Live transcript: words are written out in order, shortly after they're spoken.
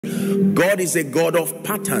God is a God of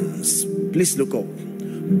patterns. Please look up.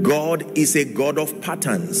 God is a God of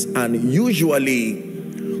patterns, and usually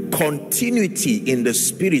continuity in the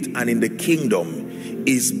spirit and in the kingdom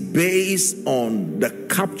is based on the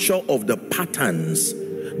capture of the patterns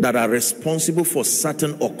that are responsible for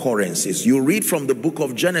certain occurrences. You read from the book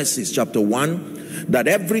of Genesis chapter 1 that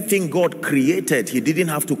everything God created, he didn't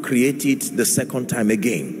have to create it the second time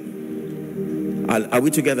again. Are we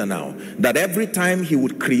together now? That every time he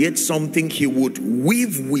would create something, he would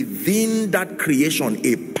weave within that creation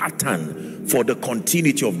a pattern for the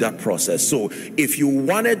continuity of that process. So if you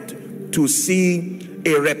wanted to see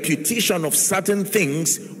a repetition of certain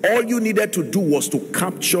things, all you needed to do was to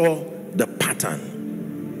capture the pattern.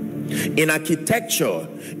 In architecture,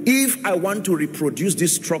 if I want to reproduce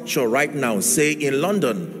this structure right now, say in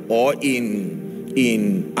London or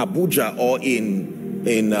in Abuja or in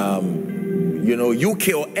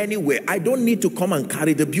UK or anywhere, I don't need to come and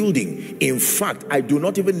carry the building. In fact, I do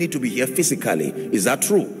not even need to be here physically. Is that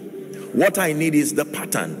true? What I need is the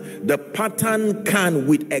pattern. The pattern can,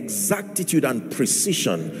 with exactitude and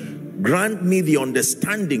precision, grant me the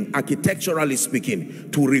understanding, architecturally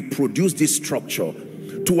speaking, to reproduce this structure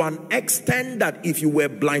to an extent that if you were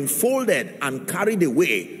blindfolded and carried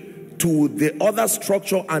away to the other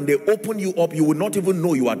structure and they open you up, you would not even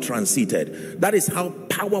know you are transited. That is how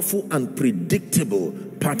powerful and predictable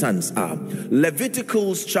patterns are.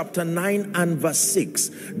 Leviticus chapter 9 and verse 6.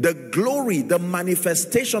 The glory, the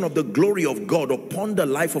manifestation of the glory of God upon the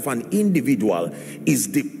life of an individual is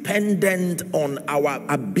dependent on our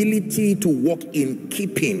ability to walk in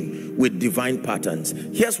keeping with divine patterns.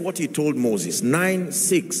 Here's what he told Moses,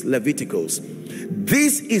 9:6, Leviticus.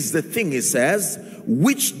 This is the thing, he says,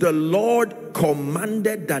 which the Lord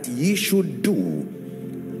commanded that ye should do,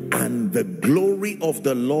 and the glory of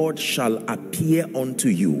the Lord shall appear unto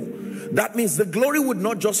you. That means the glory would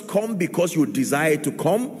not just come because you desire to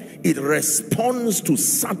come. It responds to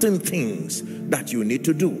certain things that you need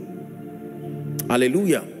to do.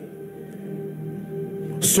 Hallelujah.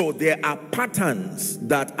 So there are patterns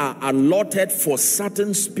that are allotted for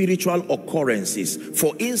certain spiritual occurrences.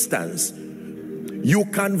 For instance, you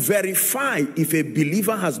can verify if a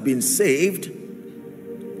believer has been saved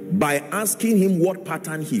by asking him what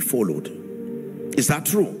pattern he followed. Is that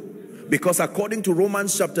true? Because according to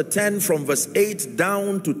Romans chapter 10 from verse 8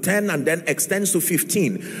 down to 10 and then extends to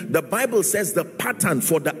 15, the Bible says the pattern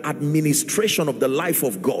for the administration of the life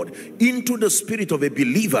of God into the spirit of a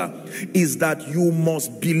believer is that you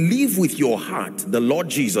must believe with your heart the Lord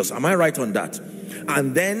Jesus. Am I right on that?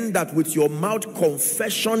 And then that with your mouth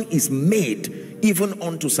confession is made even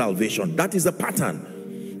unto salvation. That is the pattern.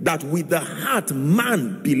 That with the heart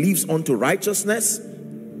man believes unto righteousness,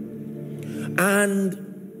 and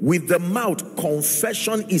with the mouth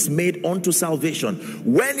confession is made unto salvation.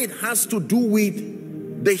 When it has to do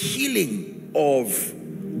with the healing of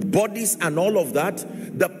bodies and all of that,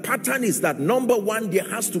 the pattern is that number one, there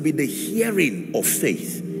has to be the hearing of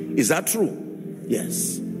faith. Is that true?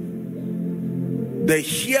 Yes. The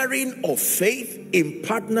hearing of faith in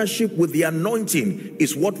partnership with the anointing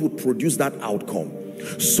is what would produce that outcome.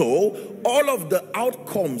 So all of the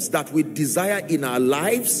outcomes that we desire in our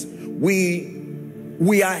lives,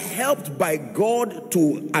 we are helped by God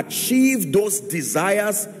to achieve those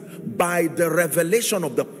desires by the revelation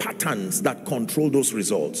of the patterns that control those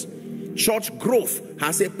results. Church growth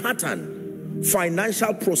has a pattern.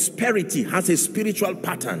 Financial prosperity has a spiritual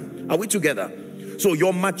pattern. Are we together? So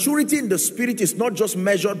your maturity in the spirit is not just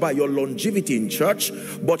measured by your longevity in church,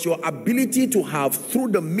 but your ability to have, through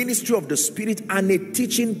the ministry of the spirit and a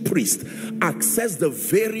teaching priest, access the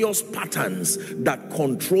various patterns that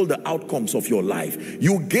control the outcomes of your life.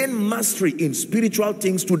 You gain mastery in spiritual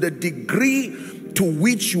things to the degree to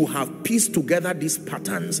which you have pieced together these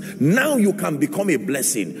patterns. Now you can become a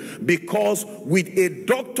blessing, because with a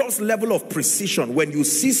doctor's level of precision, when you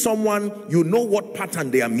see someone, you know what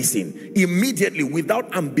pattern they are missing. Immediately,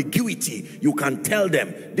 without ambiguity, you can tell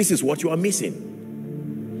them, this is what you are missing.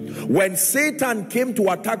 When Satan came to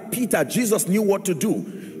attack Peter, Jesus knew what to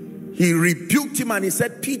do. He rebuked him and he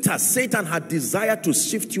said, Peter, Satan had desired to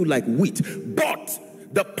sift you like wheat, but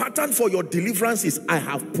the pattern for your deliverance is I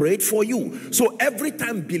have prayed for you. So every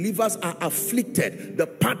time believers are afflicted, the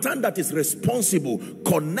pattern that is responsible,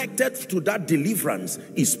 connected to that deliverance,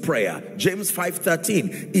 is prayer. James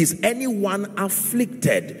 5:13, is anyone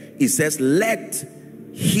afflicted? It says, let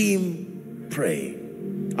him pray.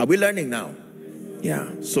 Are we learning now? Yeah.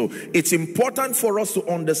 So it's important for us to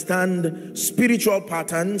understand spiritual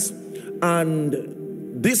patterns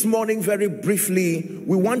and This morning, very briefly,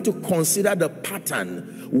 we want to consider the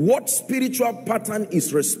pattern. What spiritual pattern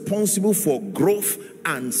is responsible for growth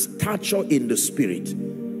and stature in the spirit?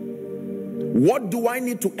 What do I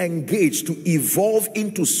need to engage to evolve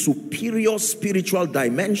into superior spiritual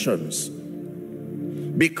dimensions?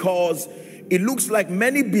 Because it looks like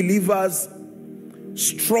many believers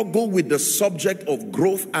struggle with the subject of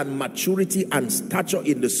growth and maturity and stature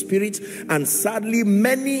in the spirit, and sadly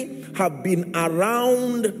many have been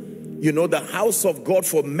around, the house of God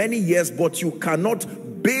for many years, but you cannot,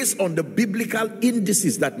 based on the biblical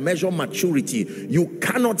indices that measure maturity, you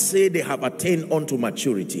cannot say they have attained unto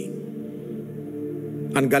maturity.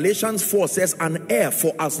 And Galatians 4 says, an heir,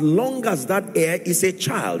 for as long as that heir is a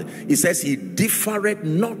child, it says he differeth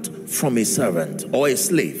not from a servant or a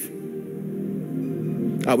slave.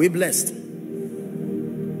 Are we blessed?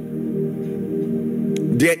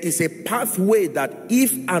 There is a pathway that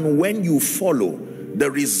if and when you follow,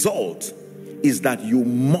 the result is that you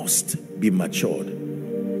must be matured.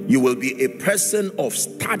 You will be a person of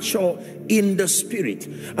stature in the spirit.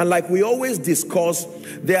 And like we always discuss,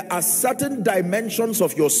 there are certain dimensions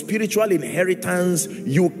of your spiritual inheritance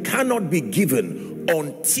you cannot be given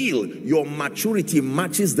until your maturity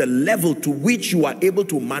matches the level to which you are able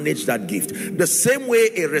to manage that gift. The same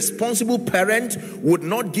way a responsible parent would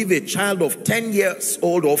not give a child of 10 years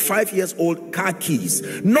old or 5 years old car keys,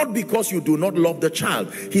 not because you do not love the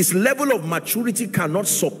child. His level of maturity cannot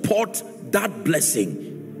support that blessing.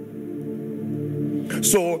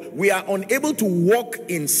 So we are unable to walk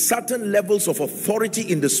in certain levels of authority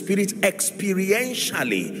in the spirit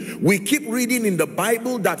experientially. We keep reading in the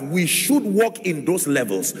Bible that we should walk in those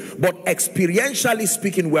levels, but experientially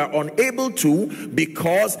speaking, we are unable to,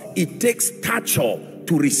 because it takes stature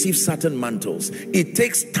to receive certain mantles. It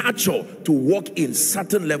takes stature to walk in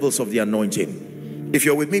certain levels of the anointing. If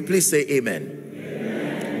you're with me, please say amen.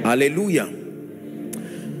 Amen. Hallelujah.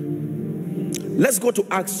 Let's go to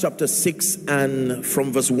Acts chapter 6 and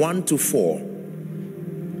from verse 1 to 4.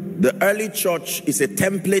 The early church is a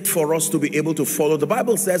template for us to be able to follow. The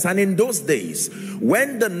Bible says, and in those days,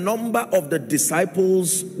 when the number of the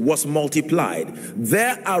disciples was multiplied,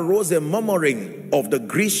 there arose a murmuring of the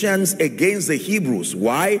Grecians against the Hebrews.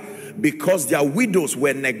 Why? Because their widows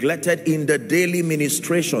were neglected in the daily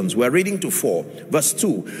ministrations. We're reading to 4. Verse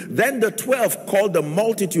 2. Then the 12 called the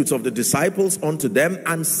multitudes of the disciples unto them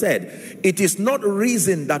and said, it is not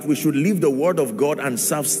reason that we should leave the word of God and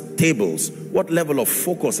serve tables. What level of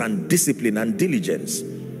focus and discipline and diligence?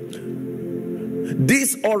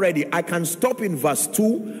 This already, I can stop in verse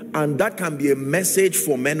 2, and that can be a message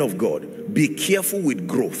for men of God. Be careful with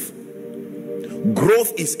growth.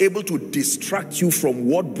 Growth is able to distract you from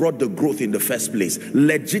what brought the growth in the first place.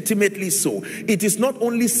 Legitimately so. It is not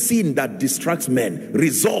only sin that distracts men,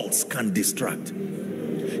 results can distract.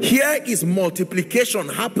 Here is multiplication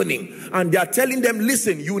happening, and they are telling them,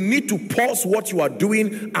 listen, you need to pause what you are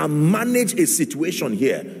doing and manage a situation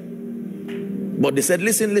here. But they said,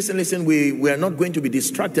 listen, we are not going to be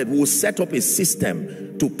distracted. We will set up a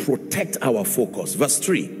system to protect our focus. Verse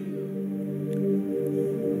 3.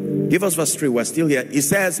 Give us verse 3, we're still here. It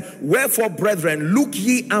says, wherefore, brethren, look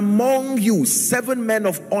ye among you 7 men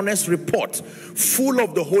of honest report, full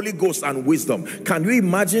of the Holy Ghost and wisdom. Can you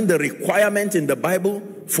imagine the requirement in the Bible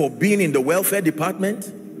for being in the welfare department?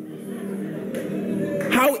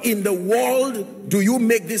 How in the world do you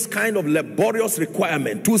make this kind of laborious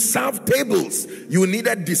requirement? To serve tables, you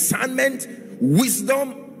needed discernment,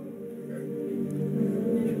 wisdom,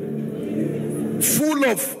 full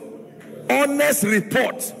of honest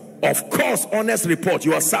report. Of course, honest report.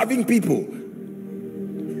 You are serving people.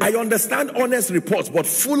 I understand honest reports, but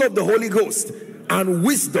full of the Holy Ghost and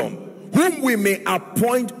wisdom, whom we may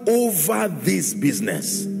appoint over this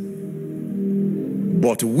business.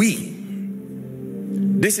 But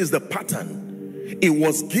this is the pattern. It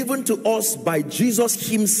was given to us by Jesus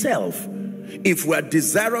himself. If we are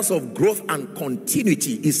desirous of growth and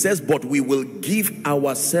continuity, it says, but we will give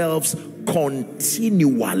ourselves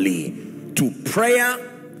continually to prayer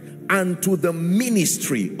and to the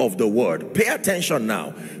ministry of the word. Pay attention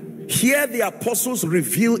now. Here the apostles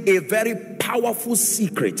reveal a very powerful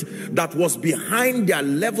secret that was behind their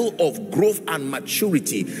level of growth and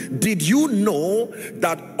maturity. Did you know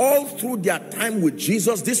that all through their time with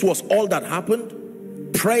Jesus, this was all that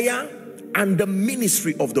happened? Prayer and the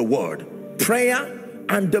ministry of the word. Prayer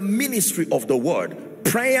and the ministry of the word.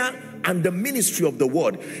 Prayer and the ministry of the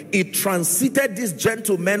word. It transited these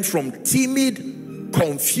gentlemen from timid,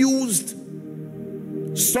 confused,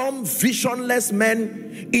 some visionless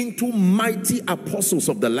men into mighty apostles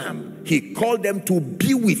of the Lamb. He called them to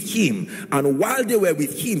be with him, and while they were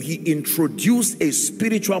with him, he introduced a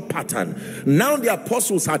spiritual pattern. Now the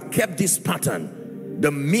apostles had kept this pattern,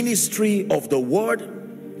 the ministry of the word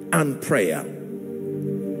and prayer.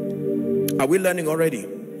 Are we learning already?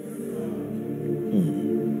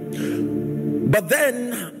 But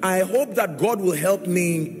then I hope that God will help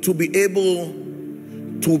me to be able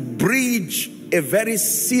to bridge a very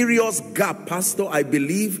serious gap, Pastor, I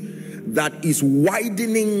believe, that is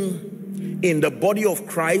widening in the body of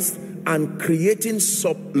Christ and creating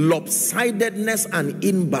lopsidedness and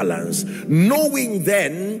imbalance, knowing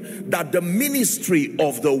then that the ministry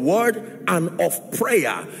of the word and of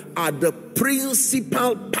prayer are the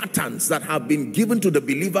principal patterns that have been given to the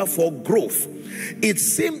believer for growth. It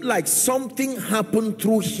seemed like something happened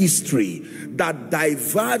through history that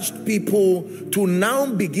diverged people to now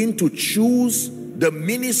begin to choose the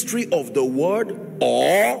ministry of the word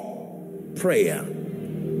or prayer.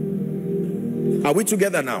 Are we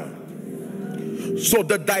together now? So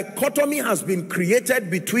the dichotomy has been created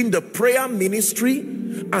between the prayer ministry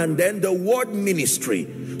and then the word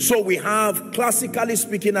ministry. So we have, classically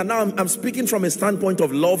speaking, and now I'm speaking from a standpoint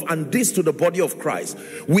of love and this to the body of Christ.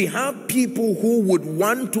 We have people who would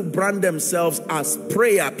want to brand themselves as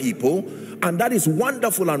prayer people, and that is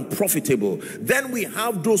wonderful and profitable. Then we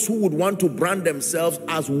have those who would want to brand themselves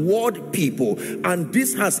as word people, and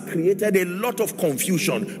this has created a lot of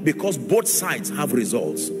confusion because both sides have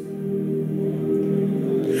results.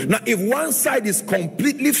 Now, if one side is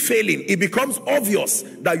completely failing, it becomes obvious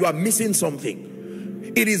that you are missing something.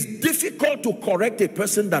 It is difficult to correct a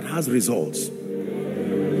person that has results.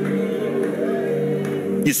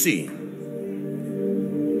 You see,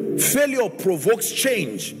 failure provokes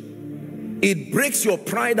change. It breaks your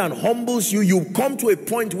pride and humbles you. You come to a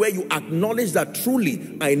point where you acknowledge that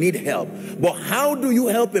truly I need help. But how do you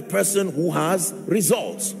help a person who has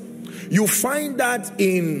results? You find that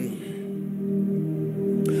in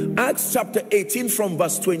Acts chapter 18 from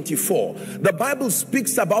verse 24. The Bible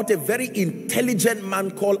speaks about a very intelligent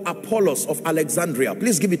man called Apollos of Alexandria.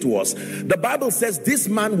 Please give it to us. The Bible says this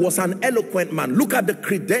man was an eloquent man. Look at the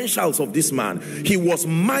credentials of this man. He was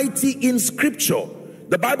mighty in scripture.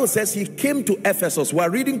 The Bible says he came to Ephesus. We're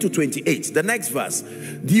reading to 28. The next verse.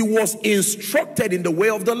 He was instructed in the way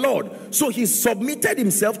of the Lord. So he submitted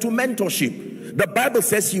himself to mentorship. The Bible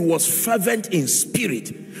says he was fervent in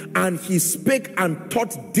spirit, and he spake and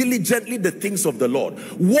taught diligently the things of the Lord.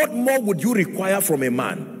 What more would you require from a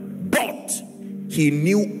man? But he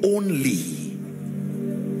knew only.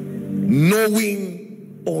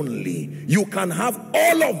 Knowing only. You can have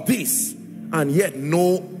all of this and yet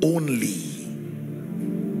know only.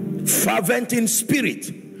 Fervent in spirit,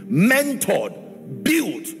 mentored,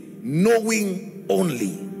 built, knowing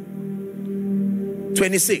only.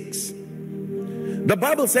 26. The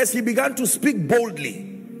Bible says he began to speak boldly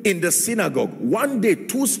in the synagogue. One day,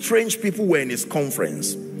 two strange people were in his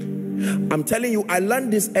conference. I'm telling you, I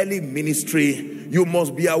learned this early ministry. You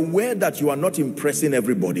must be aware that you are not impressing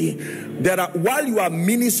everybody. While you are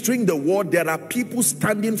ministering the word, there are people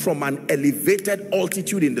standing from an elevated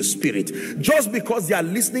altitude in the spirit. Just because they are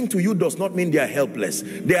listening to you does not mean they are helpless.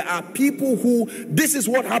 There are people who, this is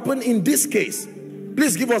what happened in this case.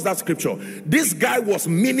 Please give us that scripture. This guy was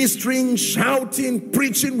ministering, shouting,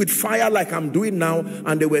 preaching with fire like I'm doing now,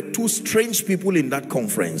 and there were two strange people in that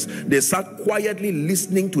conference. They sat quietly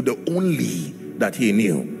listening to the only that he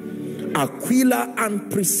knew. Aquila and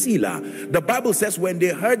Priscilla. The Bible says when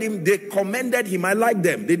they heard him, they commended him. I like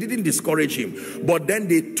them. They didn't discourage him. But then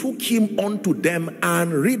they took him unto them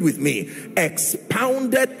and, read with me,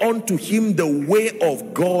 expounded unto him the way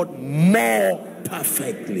of God more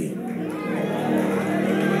perfectly.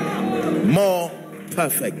 More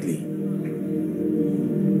perfectly.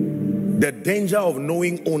 The danger of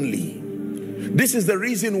knowing only. This is the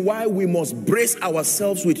reason why we must brace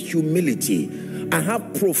ourselves with humility. I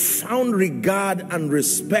have profound regard and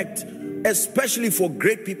respect, especially for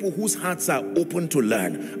great people whose hearts are open to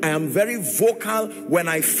learn. I am very vocal when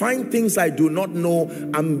I find things I do not know.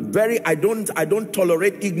 I don't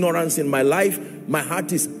tolerate ignorance in my life. My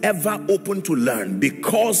heart is ever open to learn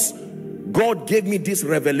because God gave me this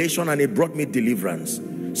revelation and it brought me deliverance.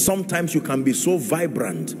 Sometimes you can be so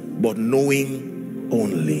vibrant, but knowing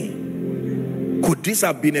only. Could this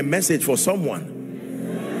have been a message for someone?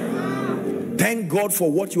 Thank God for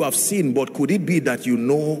what you have seen, but could it be that you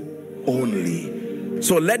know only?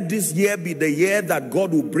 So let this year be the year that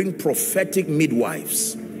God will bring prophetic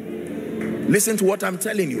midwives. Listen to what I'm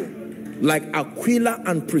telling you. Like Aquila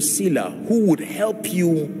and Priscilla, who would help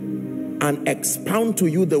you and expound to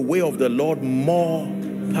you the way of the Lord more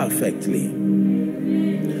perfectly.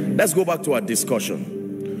 Let's go back to our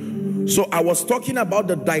discussion. So I was talking about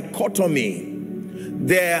the dichotomy.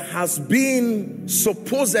 There has been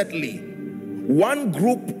supposedly one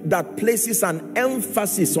group that places an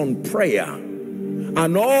emphasis on prayer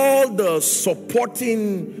and all the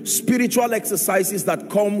supporting spiritual exercises that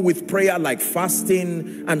come with prayer, like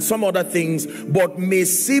fasting and some other things, but may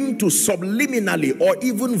seem to subliminally or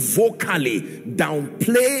even vocally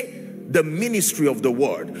downplay the ministry of the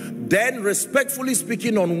word. Then, respectfully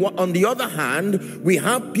speaking, on the other hand, we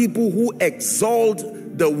have people who exalt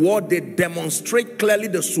the word. They demonstrate clearly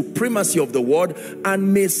the supremacy of the word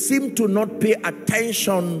and may seem to not pay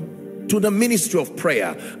attention to the ministry of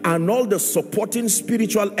prayer and all the supporting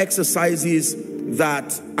spiritual exercises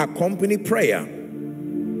that accompany prayer.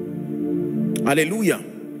 Hallelujah.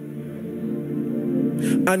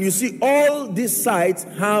 And you see, all these sides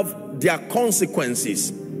have their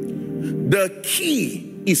consequences. The key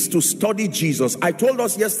is to study Jesus. I told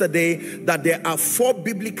us yesterday that there are 4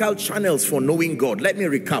 biblical channels for knowing God. Let me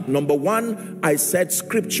recap. Number 1, I said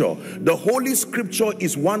scripture. The Holy Scripture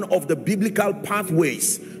is one of the biblical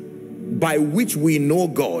pathways by which we know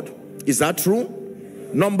God. Is that true?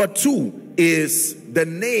 Number 2 is the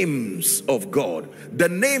names of God. The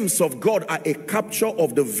names of God are a capture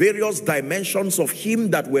of the various dimensions of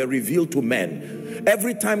him that were revealed to men.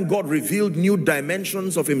 Every time God revealed new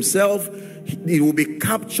dimensions of himself, it will be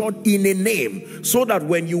captured in a name, so that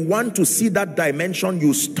when you want to see that dimension,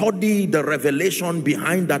 you study the revelation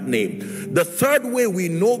behind that name. The third way we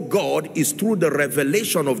know God is through the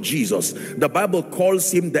revelation of Jesus. The Bible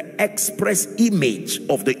calls him the express image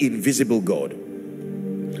of the invisible God.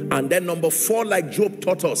 And then number 4, like Job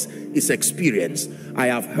taught us, is experience. I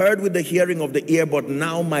have heard with the hearing of the ear, but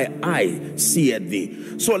now my eye seeth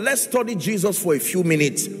thee. So let's study Jesus for a few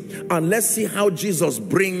minutes, and let's see how Jesus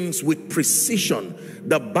brings with precision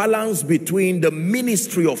the balance between the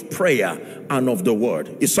ministry of prayer and of the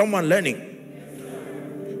word. Is someone learning?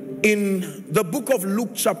 In the book of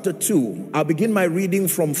Luke chapter 2, I'll begin my reading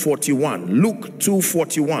from 41. Luke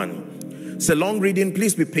 2:41. It's a long reading,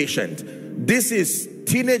 please be patient. This is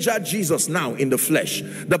teenager Jesus now in the flesh.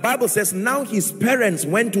 The Bible says, now his parents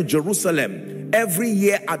went to Jerusalem every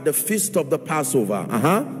year at the feast of the Passover.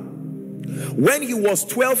 When he was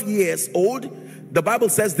 12 years old, the Bible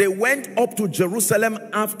says they went up to Jerusalem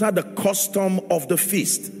after the custom of the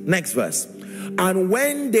feast. Next verse. And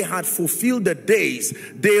when they had fulfilled the days,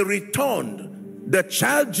 they returned. The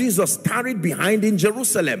child Jesus tarried behind in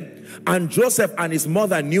Jerusalem, and Joseph and his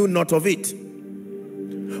mother knew not of it.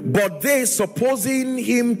 But they, supposing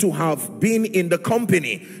him to have been in the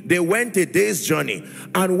company, they went a day's journey.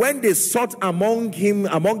 And when they sought among him,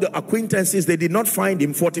 among the acquaintances, they did not find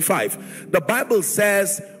him. 45. The Bible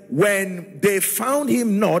says, when they found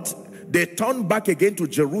him not, they turned back again to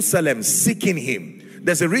Jerusalem, seeking him.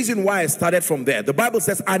 There's a reason why I started from there. The Bible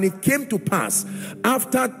says, and it came to pass,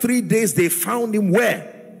 after 3 days, they found him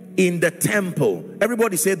where? In the temple.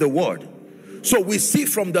 Everybody say the word. So we see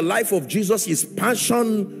from the life of Jesus his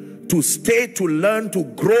passion to stay, to learn, to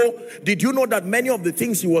grow. Did you know that many of the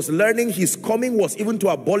things he was learning, his coming was even to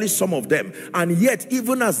abolish some of them? And yet,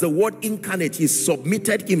 even as the word incarnate, he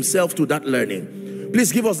submitted himself to that learning.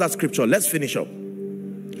 Please give us that scripture. Let's finish up.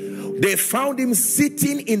 They found him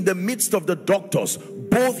sitting in the midst of the doctors,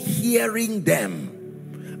 both hearing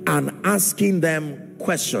them and asking them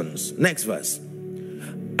questions. Next verse.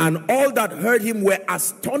 And all that heard him were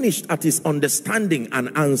astonished at his understanding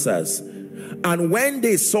and answers. And when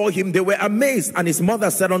they saw him, they were amazed. And his mother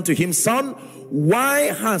said unto him, Son,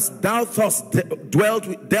 why hast thou thus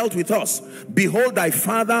dealt with us? Behold, thy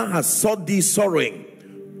father has sought thee sorrowing.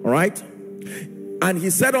 All right. And he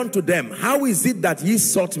said unto them, How is it that ye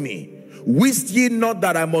sought me? Wist ye not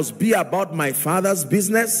that I must be about my father's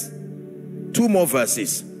business? 2 more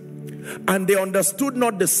verses. And they understood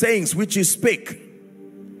not the sayings which he spake.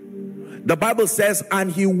 The Bible says,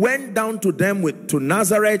 and he went down to them to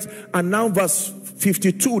Nazareth. And now verse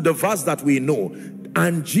 52, the verse that we know.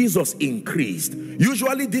 And Jesus increased.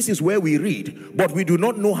 Usually this is where we read, but we do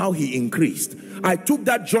not know how he increased. I took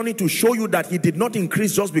that journey to show you that he did not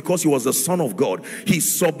increase just because he was the Son of God. He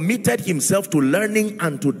submitted himself to learning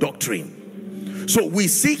and to doctrine. So we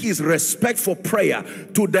see his respect for prayer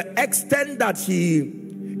to the extent that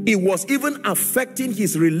it was even affecting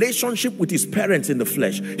his relationship with his parents in the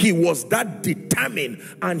flesh. He was that determined,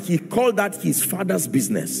 and he called that his father's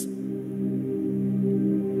business.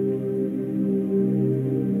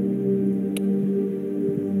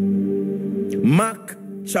 Mark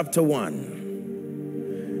chapter 1.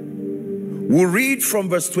 We'll read from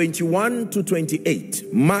verse 21 to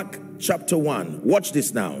 28. Mark chapter 1. Watch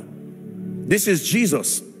this now. This is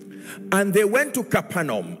Jesus. And they went to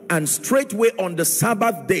Capernaum, and straightway on the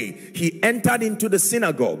Sabbath day he entered into the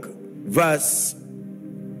synagogue.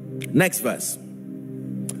 Next verse.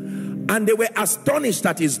 And they were astonished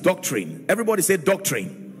at his doctrine. Everybody say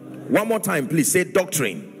doctrine. One more time, please say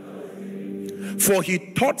doctrine. For he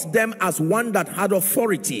taught them as one that had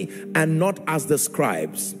authority, and not as the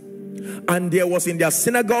scribes. And there was in their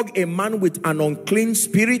synagogue a man with an unclean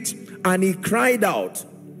spirit, and he cried out,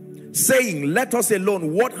 saying, let us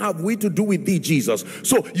alone, what have we to do with thee, Jesus?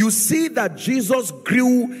 So you see that Jesus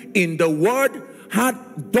grew in the word,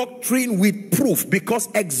 had doctrine with proof, because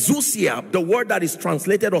exousia, the word that is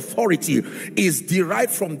translated authority, is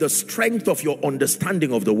derived from the strength of your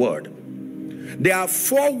understanding of the word. There are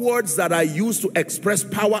 4 words that are used to express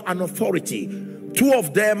power and authority. 2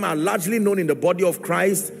 of them are largely known in the body of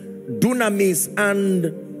Christ: dunamis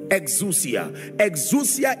and exousia.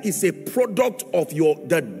 Exousia is a product of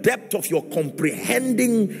the depth of your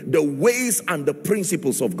comprehending the ways and the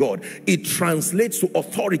principles of God. It translates to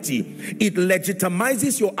authority. It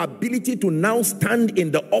legitimizes your ability to now stand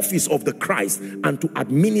in the office of the Christ and to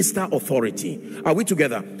administer authority. Are we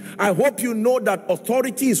together? I hope you know that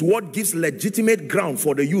authority is what gives legitimate ground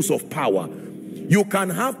for the use of power. You can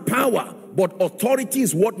have power, but authority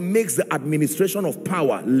is what makes the administration of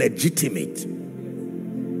power legitimate.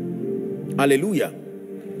 Hallelujah.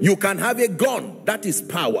 You can have a gun, that is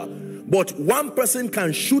power, but one person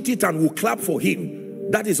can shoot it and will clap for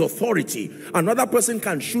him. That is authority. Another person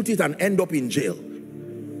can shoot it and end up in jail.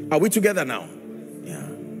 Are we together now? Yeah.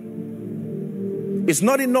 It's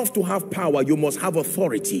not enough to have power, you must have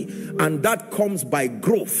authority, and that comes by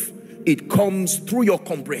growth. It comes through your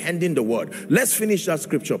comprehending the word. Let's finish that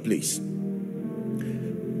scripture, please.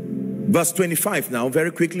 Verse 25 now,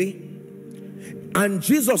 very quickly. And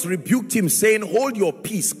Jesus rebuked him, saying, hold your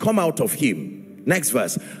peace, come out of him. Next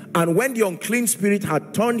verse. And when the unclean spirit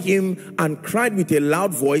had turned him and cried with a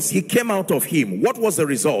loud voice, he came out of him. What was the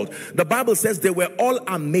result? The Bible says they were all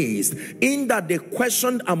amazed, in that they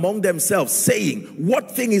questioned among themselves, saying,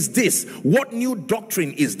 what thing is this? What new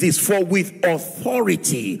doctrine is this? For with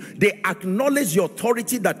authority, they acknowledged the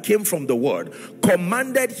authority that came from the word.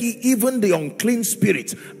 Commanded he even the unclean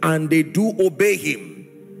spirit, and they do obey him.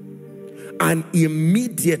 And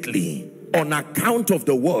immediately, on account of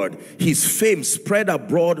the word, his fame spread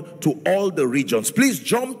abroad to all the regions. Please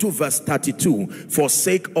jump to verse 32 for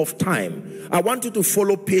sake of time. I want you to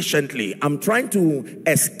follow patiently. I'm trying to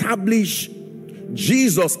establish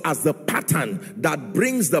Jesus as the pattern that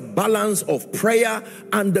brings the balance of prayer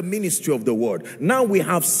and the ministry of the word. Now we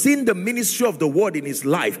have seen the ministry of the word in his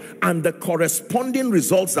life and the corresponding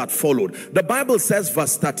results that followed. The Bible says,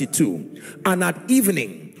 verse 32, and at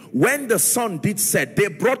evening, when the sun did set, they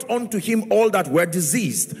brought unto him all that were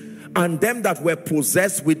diseased, and them that were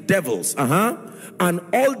possessed with devils. And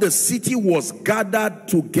all the city was gathered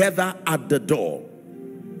together at the door.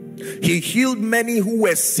 He healed many who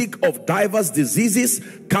were sick of divers diseases,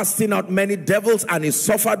 casting out many devils, and he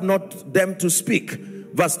suffered not them to speak.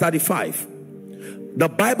 Verse 35. The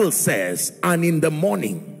Bible says, and in the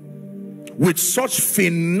morning, with such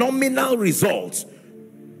phenomenal results,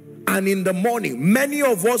 and in the morning, many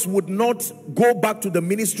of us would not go back to the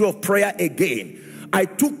ministry of prayer again. I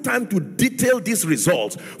took time to detail these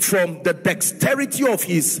results, from the dexterity of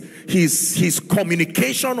his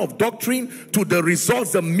communication of doctrine to the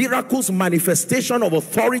results, the miracles, manifestation of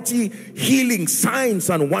authority, healing, signs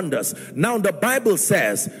and wonders. Now the Bible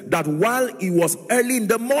says that while it was early in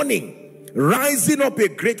the morning, rising up a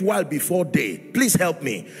great while before day, please help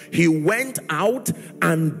me, he went out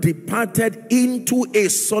and departed into a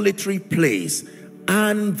solitary place,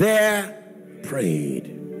 and there prayed,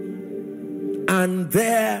 and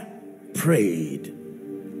there prayed,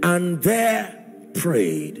 and there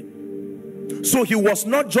prayed. So he was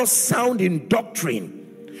not just sound in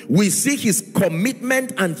doctrine. We see his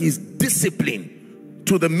commitment and his discipline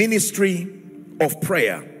to the ministry of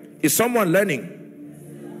prayer. Is someone learning?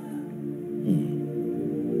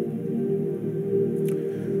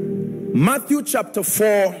 Matthew chapter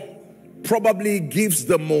 4 probably gives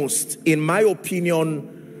the most, in my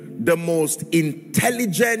opinion, the most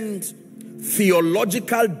intelligent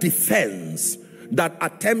theological defense that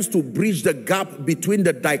attempts to bridge the gap between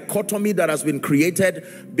the dichotomy that has been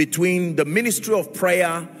created between the ministry of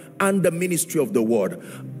prayer and the ministry of the word.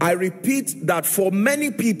 I repeat that for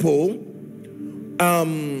many people,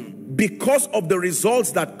 because of the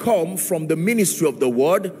results that come from the ministry of the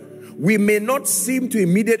word, we may not seem to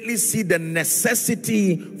immediately see the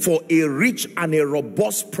necessity for a rich and a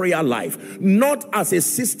robust prayer life, not as a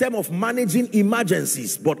system of managing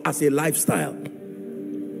emergencies, but as a lifestyle.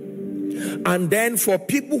 And then for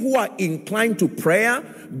people who are inclined to prayer,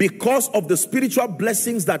 because of the spiritual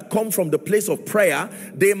blessings that come from the place of prayer,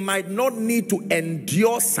 they might not need to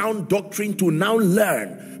endure sound doctrine to now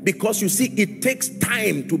learn. Because you see, it takes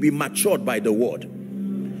time to be matured by the word.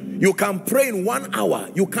 You can pray in 1 hour.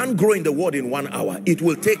 You can't grow in the word in 1 hour. It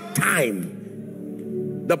will take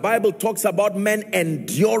time. The Bible talks about men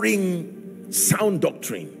enduring sound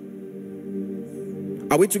doctrine.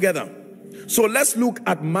 Are we together? So let's look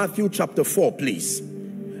at Matthew chapter 4, please.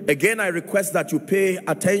 Again, I request that you pay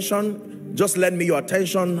attention. Just lend me your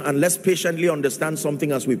attention and let's patiently understand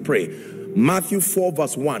something as we pray. Matthew 4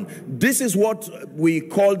 verse 1. This is what we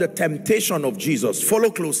call the temptation of Jesus. Follow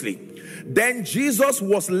closely. Then Jesus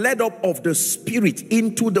was led up of the Spirit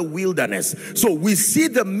into the wilderness. So we see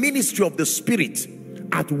the ministry of the Spirit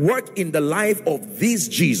at work in the life of this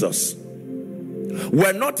Jesus.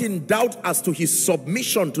 We're not in doubt as to his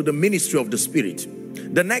submission to the ministry of the Spirit.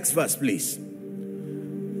 The next verse, please.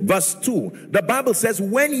 Verse 2, the Bible says,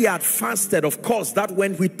 when he had fasted, of course, that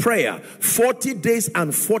went with prayer, 40 days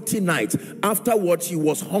and 40 nights. Afterwards, he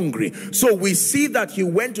was hungry. So we see that he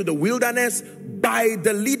went to the wilderness by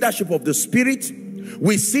the leadership of the Spirit.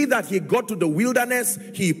 We see that he got to the wilderness,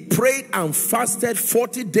 he prayed and fasted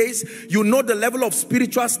 40 days. You know the level of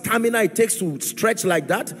spiritual stamina it takes to stretch like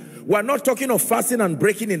that. We're not talking of fasting and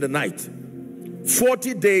breaking in the night.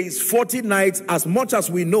 40 days, 40 nights, as much as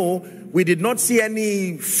we know, we did not see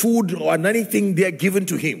any food or anything there given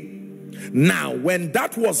to him. Now, when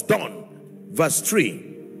that was done, verse 3,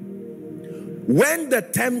 when the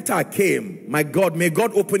tempter came, my God, may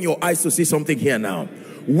God open your eyes to see something here now.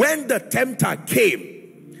 When the tempter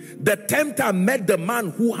came, the tempter met the man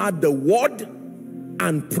who had the word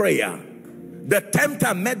and prayer. The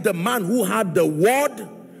tempter met the man who had the word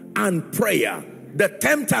and prayer. The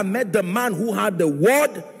tempter met the man who had the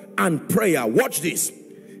word and prayer. Watch this.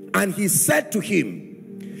 And he said to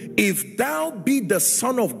him, if thou be the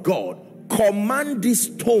Son of God, command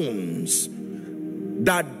these stones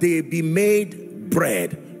that they be made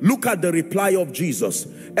bread. Look at the reply of Jesus.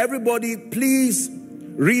 Everybody, please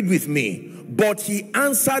read with me. But he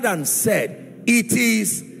answered and said, it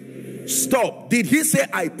is. Stop. Did he say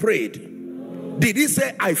I prayed? Did he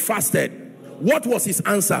say I fasted? What was his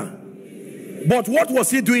answer? But what was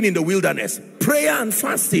he doing in the wilderness? Prayer and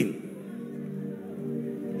fasting.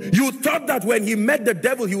 You thought that when he met the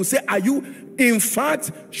devil, he would say, are you? In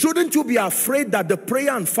fact, shouldn't you be afraid that the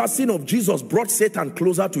prayer and fasting of Jesus brought Satan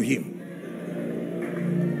closer to him?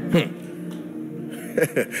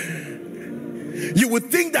 You would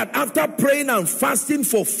think that after praying and fasting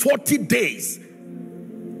for 40 days,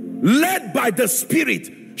 led by the Spirit,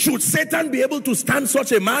 should Satan be able to stand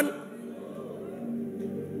such a man?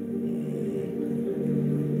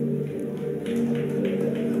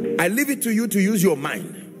 I leave it to you to use your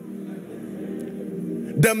mind.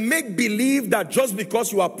 The make-believe that just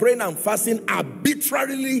because you are praying and fasting,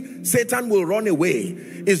 arbitrarily Satan will run away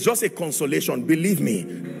is just a consolation, believe me.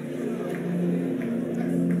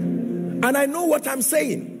 And I know what I'm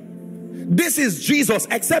saying. This is Jesus,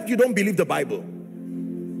 except you don't believe the Bible.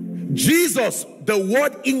 Jesus, the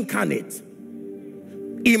Word incarnate,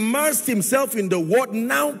 immersed himself in the Word,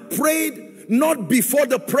 now prayed not before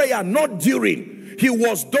the prayer, not during. He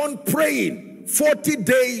was done praying 40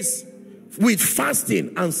 days with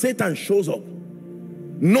fasting, and Satan shows up.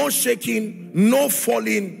 No shaking, no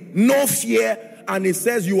falling, no fear, and he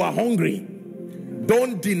says, you are hungry.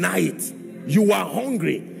 Don't deny it. You are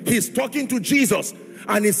hungry. He's talking to Jesus,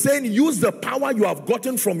 and he's saying, use the power you have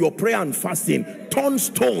gotten from your prayer and fasting. Turn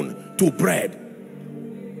stone to bread.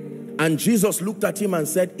 And Jesus looked at him and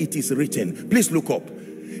said, it is written. Please look up.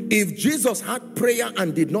 If Jesus had prayer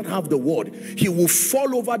and did not have the word, he will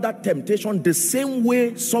fall over that temptation the same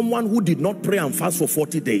way someone who did not pray and fast for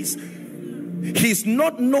 40 days. His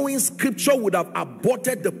not knowing scripture would have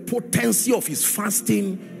aborted the potency of his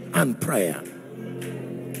fasting and prayer.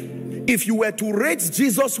 If you were to rate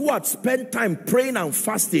Jesus, who had spent time praying and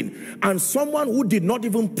fasting, and someone who did not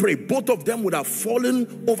even pray, both of them would have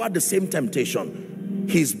fallen over the same temptation.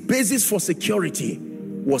 His basis for security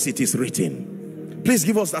was it is written. Please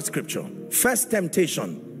give us that scripture. First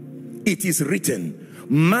temptation, it is written,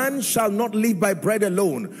 man shall not live by bread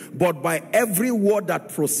alone, but by every word that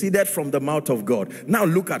proceeded from the mouth of God. Now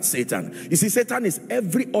look at Satan. You see, Satan is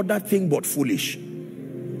every other thing but foolish.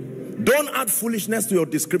 Don't add foolishness to your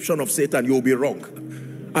description of Satan. You'll be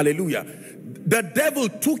wrong. Hallelujah. The devil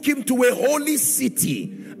took him to a holy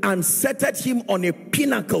city and set him on a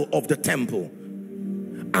pinnacle of the temple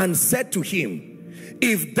and said to him,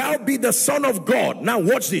 if thou be the Son of God. Now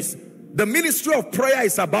watch this. The ministry of prayer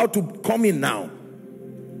is about to come in now.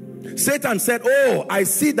 Satan said, oh, I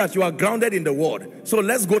see that you are grounded in the word. So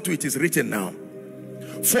let's go to it is written now.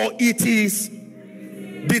 For it is,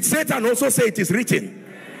 did Satan also say it is written?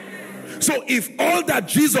 So if all that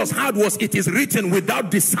Jesus had was it is written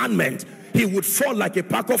without discernment, he would fall like a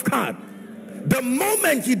pack of cards. The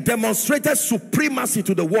moment he demonstrated supremacy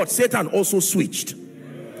to the word, Satan also switched.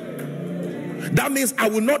 That means I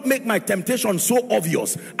will not make my temptation so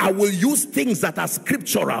obvious. I will use things that are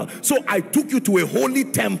scriptural. So I took you to a holy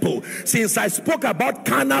temple. Since I spoke about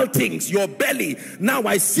carnal things, your belly, now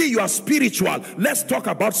I see you are spiritual. Let's talk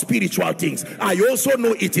about spiritual things. I also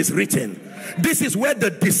know it is written. This is where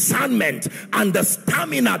the discernment and the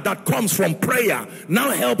stamina that comes from prayer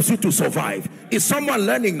now helps you to survive. Is someone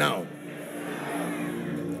learning now?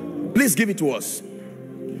 Please give it to us.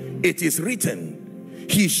 It is written,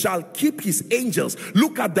 he shall keep his angels.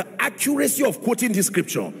 Look at the accuracy of quoting this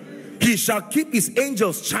scripture. He shall keep his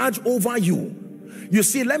angels charge over you. You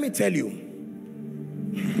see, let me tell you,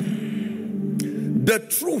 the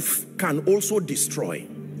truth can also destroy.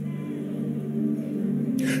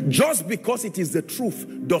 Just because it is the truth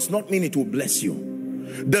does not mean it will bless you.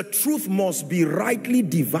 The truth must be rightly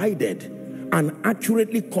divided and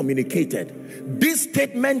accurately communicated. This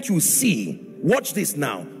statement you see, watch this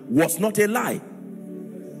now, was not a lie.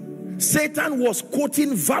 Satan was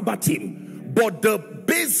quoting verbatim, but the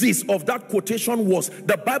basis of that quotation was,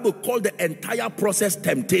 the Bible called the entire process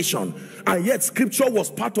temptation, and yet scripture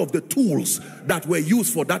was part of the tools that were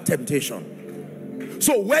used for that temptation.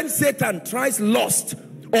 So when Satan tries lust,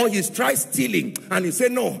 or he tries stealing, and he say,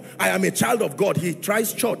 no, I am a child of God, he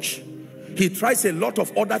tries church, he tries a lot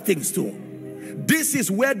of other things too. This is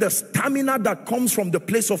where the stamina that comes from the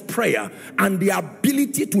place of prayer and the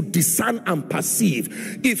ability to discern and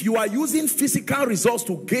perceive. If you are using physical results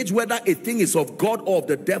to gauge whether a thing is of God or of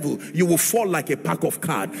the devil, you will fall like a pack of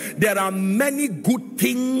cards. There are many good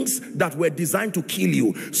things that were designed to kill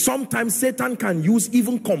you. Sometimes Satan can use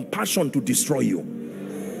even compassion to destroy you.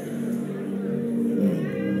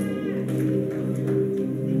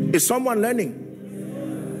 Is someone learning?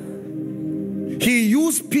 He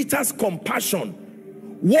used Peter's compassion.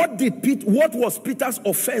 What was Peter's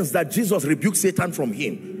offense that Jesus rebuked Satan from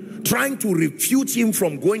him? Trying to refute him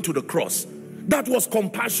from going to the cross. That was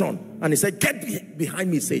compassion. And he said, get behind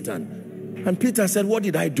me, Satan. And Peter said, what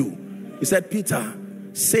did I do? He said, Peter,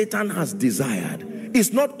 Satan has desired.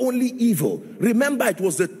 It's not only evil. Remember, it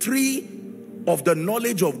was the tree of the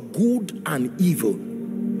knowledge of good and evil.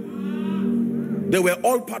 They were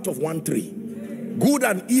all part of one tree. Good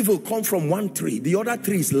and evil come from one tree. The other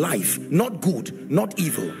tree is life, not good, not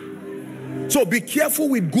evil. So be careful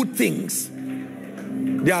with good things.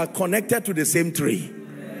 They are connected to the same tree.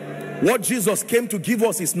 What Jesus came to give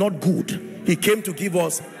us is not good. He came to give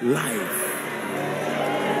us life.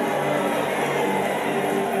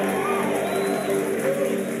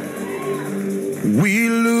 We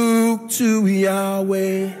look to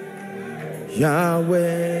Yahweh,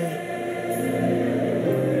 Yahweh.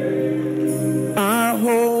 Our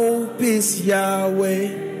hope is Yahweh,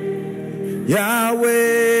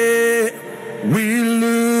 Yahweh. We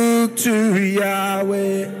look to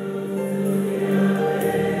Yahweh,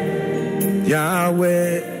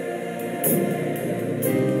 Yahweh.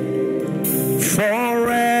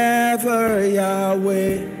 Forever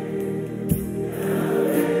Yahweh.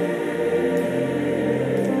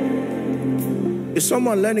 Is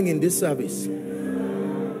someone learning in this service?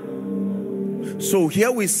 So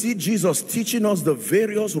here we see Jesus teaching us the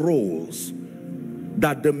various roles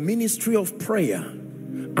that the ministry of prayer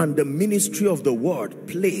and the ministry of the word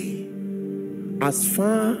play as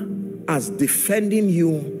far as defending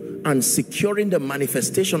you and securing the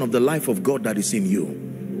manifestation of the life of God that is in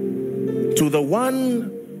you. To the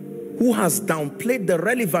one who has downplayed the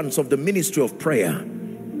relevance of the ministry of prayer,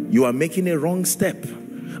 you are making a wrong step.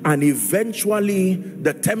 And eventually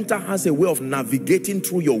the tempter has a way of navigating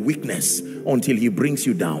through your weakness until he brings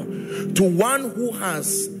you down. To one who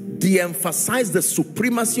has de-emphasized the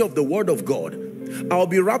supremacy of the word of God, I'll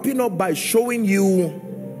be wrapping up by showing you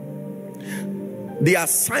the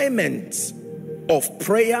assignment of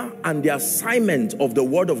prayer and the assignment of the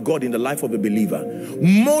word of God in the life of a believer.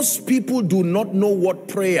 Most people do not know what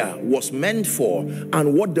prayer was meant for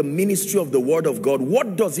and what the ministry of the word of God,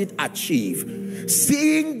 what does it achieve?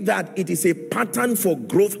 Seeing that it is a pattern for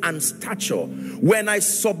growth and stature. When I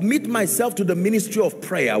submit myself to the ministry of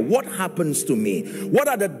prayer, what happens to me? What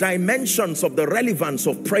are the dimensions of the relevance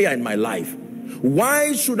of prayer in my life?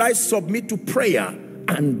 Why should I submit to prayer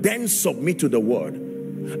and then submit to the word?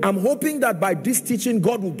 I'm hoping that by this teaching,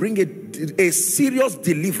 God will bring a serious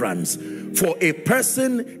deliverance for a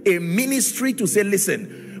person, a ministry to say,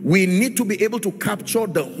 listen, We need to be able to capture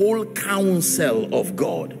the whole counsel of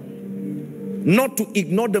God. Not to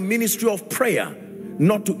ignore the ministry of prayer,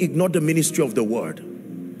 not to ignore the ministry of the word.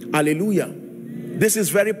 Hallelujah. This is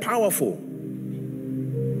very powerful.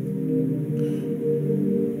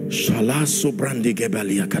 So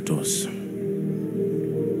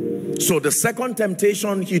the second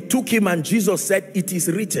temptation, he took him and Jesus said, it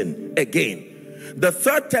is written again. The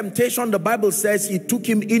third temptation, the Bible says he took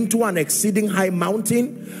him into an exceeding high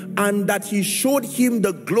mountain and that he showed him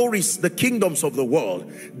the glories, the kingdoms of the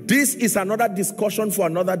world. This is another discussion for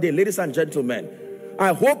another day. Ladies and gentlemen,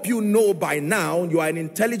 I hope you know by now, you are an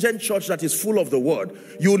intelligent church that is full of the word.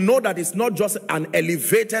 You know that it's not just an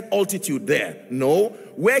elevated altitude there. No,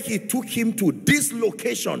 where he took him to, this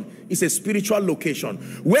location is a spiritual location.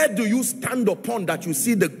 Where do you stand upon that you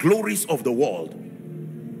see the glories of the world?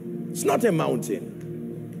 It's not a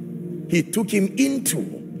mountain. He took him into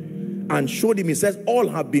and showed him. He says, all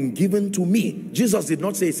have been given to me. Jesus did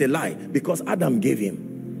not say it's a lie, because Adam gave him.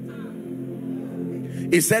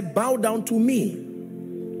 He said, bow down to me.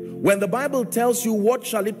 When the Bible tells you, what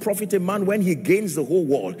shall it profit a man when he gains the whole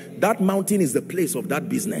world? That mountain is the place of that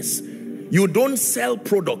business. You don't sell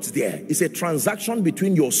products there. It's a transaction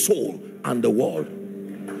between your soul and the world.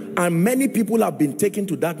 And many people have been taken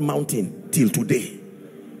to that mountain till today.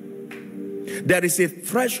 There is a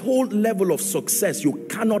threshold level of success you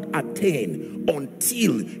cannot attain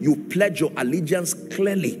until you pledge your allegiance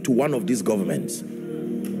clearly to one of these governments.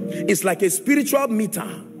 It's like a spiritual meter.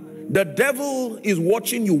 The devil is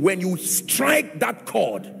watching you. When you strike that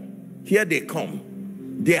chord, here they come.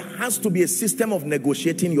 There has to be a system of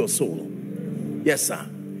negotiating your soul. Yes, sir.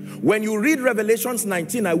 When you read Revelations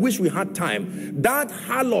 19, I wish we had time. That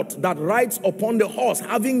harlot that rides upon the horse,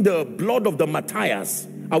 having the blood of the martyrs.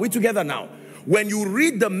 Are we together now? When you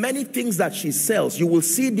read the many things that she sells, you will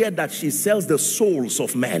see there that she sells the souls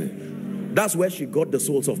of men. That's where she got the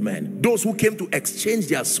souls of men. Those who came to exchange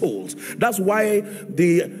their souls. That's why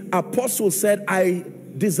the apostle said, I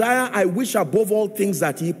wish above all things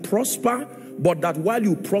that ye prosper, but that while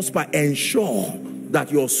you prosper, ensure that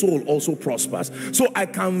your soul also prospers. So I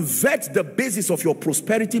can vet the basis of your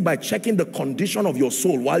prosperity by checking the condition of your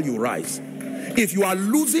soul while you rise. If you are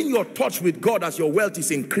losing your touch with God as your wealth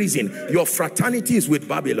is increasing, your fraternity is with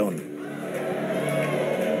Babylon.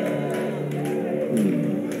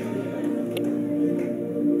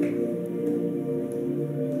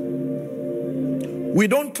 We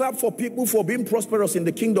don't clap for people for being prosperous in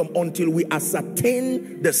the kingdom until we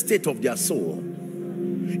ascertain the state of their soul.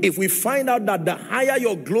 If we find out that the higher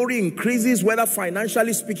your glory increases, whether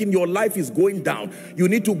financially speaking your life is going down, you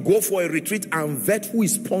need to go for a retreat and vet who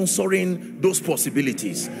is sponsoring those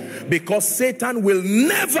possibilities. Because Satan will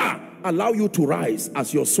never allow you to rise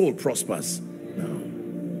as your soul prospers. No.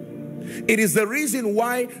 It is the reason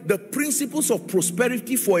why the principles of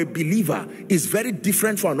prosperity for a believer is very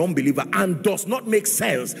different from an unbeliever and does not make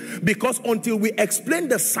sense. Because until we explain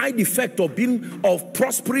the side effect of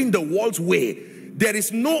prospering the world's way, there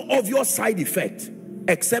is no obvious side effect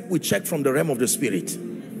except we check from the realm of the spirit.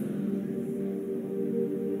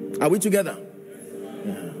 Are we together?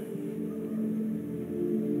 Yeah.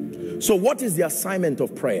 So what is the assignment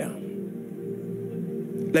of prayer?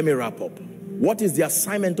 Let me wrap up. What is the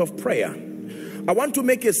assignment of prayer? I want to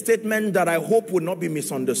make a statement that I hope will not be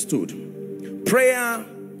misunderstood. Prayer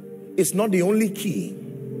is not the only key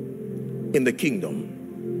in the kingdom.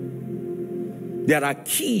 There are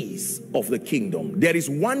keys of the kingdom. There is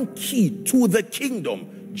one key to the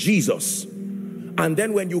kingdom, Jesus. And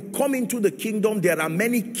then when you come into the kingdom, there are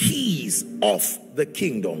many keys of the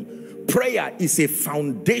kingdom. Prayer is a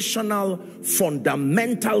foundational,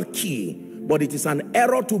 fundamental key. But it is an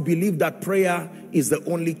error to believe that prayer is the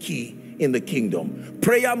only key in the kingdom.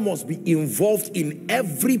 Prayer must be involved in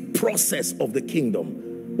every process of the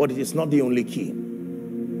kingdom. But it is not the only key.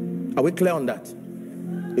 Are we clear on that?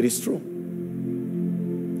 It is true.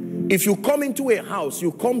 If you come into a house,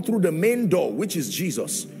 you come through the main door, which is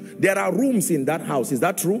Jesus. There are rooms in that house. Is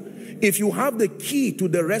that true? If you have the key to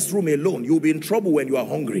the restroom alone, you'll be in trouble when you are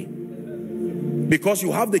hungry. Because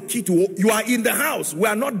you have the key to, you are in the house. We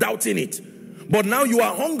are not doubting it. But now you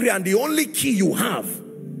are hungry and the only key you have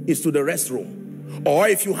is to the restroom. Or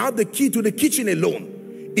if you have the key to the kitchen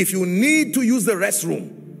alone, if you need to use the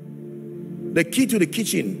restroom, the key to the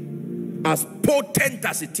kitchen, as potent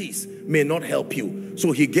as it is, may not help you.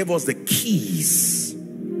 So he gave us the keys.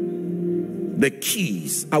 The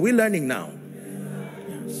keys. Are we learning now?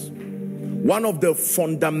 Yes. One of the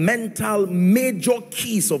fundamental major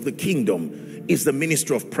keys of the kingdom is the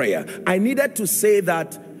ministry of prayer. I needed to say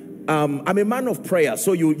that I'm a man of prayer,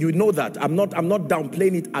 so you know that. I'm not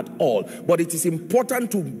downplaying it at all. But it is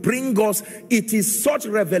important to bring us, it is such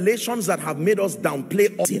revelations that have made us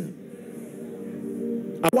downplay sin.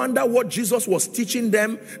 I wonder what Jesus was teaching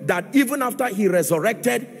them, that even after he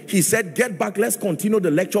resurrected, he said, get back, let's continue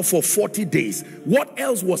the lecture for 40 days. What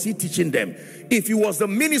else was he teaching them? If it was the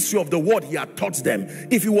ministry of the word, he had taught them.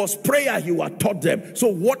 If it was prayer, he had taught them. So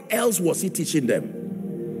what else was he teaching them?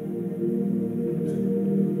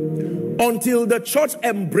 Until the church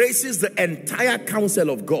embraces the entire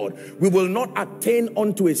counsel of God, we will not attain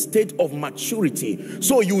unto a state of maturity.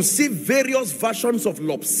 So you see various versions of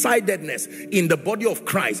lopsidedness in the body of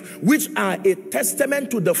Christ, which are a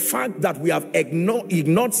testament to the fact that we have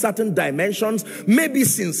ignored certain dimensions, maybe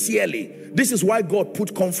sincerely. This is why God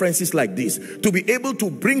put conferences like this, to be able to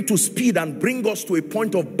bring to speed and bring us to a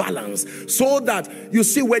point of balance, so that, you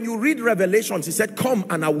see, when you read Revelations, he said, come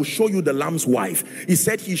and I will show you the Lamb's wife. He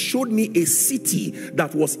said he showed me a city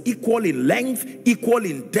that was equal in length, equal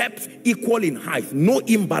in depth, equal in height, no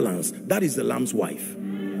imbalance. That is the Lamb's wife.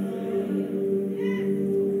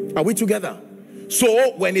 Are we together?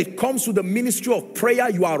 So when it comes to the ministry of prayer,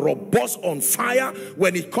 you are robust, on fire.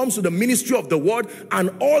 When it comes to the ministry of the word and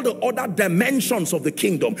all the other dimensions of the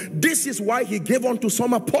kingdom, this is why he gave unto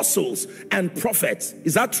some apostles and prophets.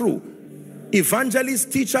 Is that true?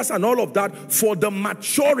 Evangelists, teachers, and all of that, for the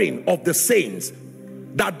maturing of the saints,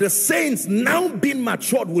 that the saints now being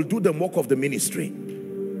matured will do the work of the ministry.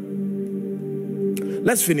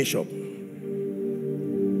 Let's finish up.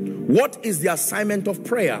 What is the assignment of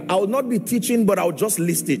prayer? I will not be teaching, but I'll just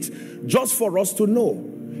list it, just for us to know.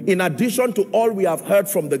 In addition to all we have heard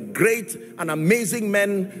from the great and amazing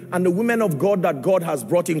men and the women of God that God has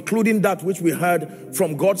brought, including that which we heard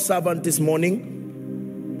from God's servant this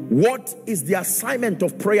morning, what is the assignment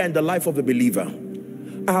of prayer in the life of the believer?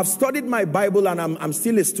 I have studied my Bible, and I'm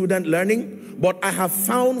still a student learning, but I have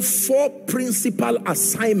found 4 principal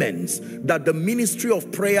assignments that the ministry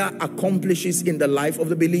of prayer accomplishes in the life of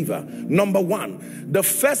the believer. Number 1, the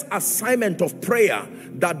first assignment of prayer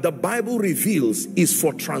that the Bible reveals is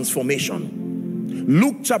for transformation.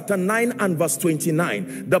 Luke chapter 9 and verse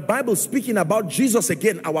 29, the Bible speaking about Jesus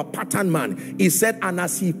again, our pattern man, he said, and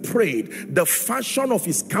as he prayed, the fashion of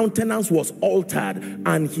his countenance was altered,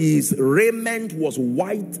 and his raiment was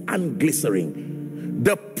white and glistening.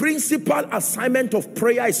 The principal assignment of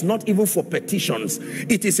prayer is not even for petitions.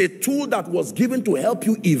 It is a tool that was given to help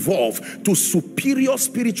you evolve to superior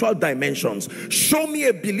spiritual dimensions. Show me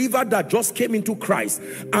a believer that just came into Christ,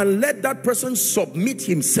 and let that person submit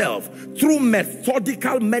himself through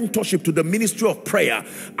methodical mentorship to the ministry of prayer.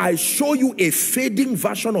 I show you a fading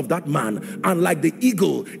version of that man, and like the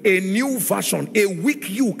eagle, a new version. A weak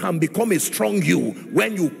you can become a strong you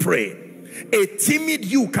when you pray. A timid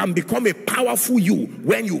you can become a powerful you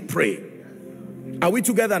when you pray. Are we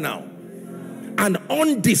together now? An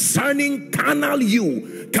undiscerning carnal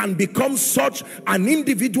you can become such an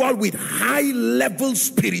individual with high level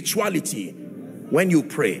spirituality when you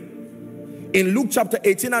pray. In Luke chapter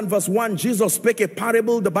 18 and verse 1, Jesus spake a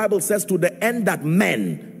parable, the Bible says, to the end that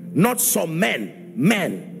men, not some men,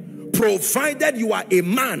 men, provided you are a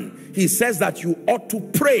man, he says that you ought to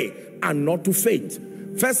pray and not to faint.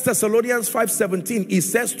 1 Thessalonians 5:17, it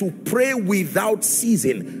says to pray without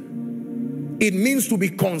ceasing. It means to be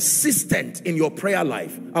consistent in your prayer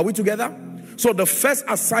life. Are we together? So the first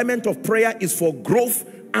assignment of prayer is for growth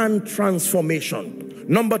and transformation.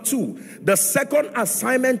 Number 2, the second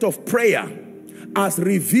assignment of prayer, as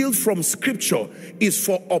revealed from scripture, is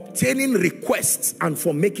for obtaining requests and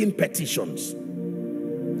for making petitions.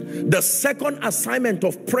 The second assignment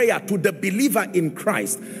of prayer to the believer in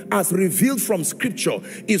Christ, as revealed from scripture,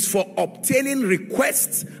 is for obtaining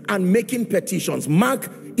requests and making petitions.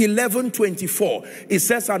 Mark 11:24, it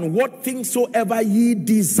says, and what things soever ye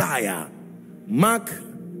desire. Mark,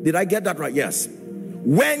 did I get that right? Yes.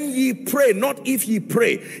 When ye pray, not if ye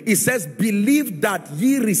pray, it says, believe that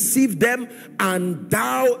ye receive them, and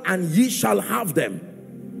thou and ye shall have them.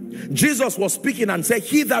 Jesus was speaking and said,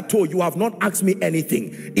 hitherto you have not asked me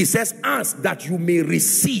anything. He says, ask that you may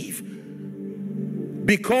receive.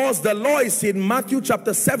 Because the law is in Matthew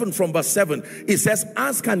chapter 7 from verse 7. It says,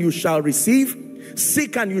 ask and you shall receive,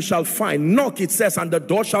 seek and you shall find, knock, it says, and the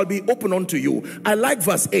door shall be open unto you. I like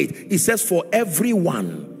verse 8. It says, for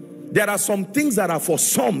everyone. There are some things that are for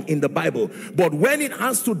some in the Bible, but when it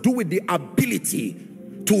has to do with the ability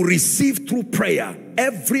to receive through prayer,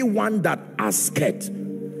 everyone that asketh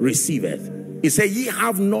receiveth. He said, ye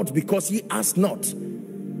have not because ye ask not.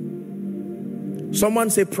 Someone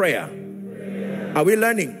say prayer. Are we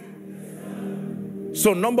learning?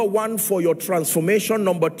 So number one, for your transformation.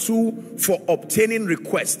 Number two, for obtaining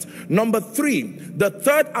request. Number three, the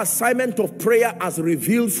third assignment of prayer as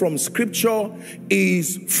revealed from scripture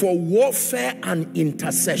is for warfare and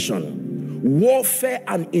intercession. Warfare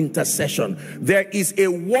and intercession. There is a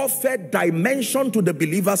warfare dimension to the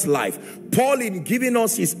believer's life. Paul, in giving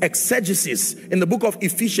us his exegesis in the book of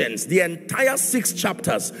Ephesians, the entire 6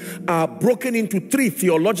 chapters are broken into 3,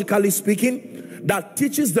 theologically speaking, that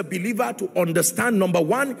teaches the believer to understand, number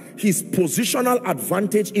one, his positional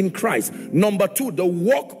advantage in Christ. Number two, the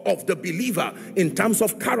work of the believer in terms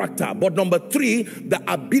of character. But number three, the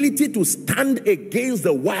ability to stand against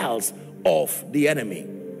the wiles of the enemy.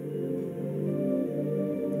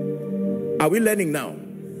 Are we learning now?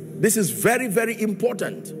 This is very, very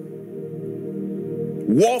important.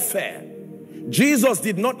 Warfare. Jesus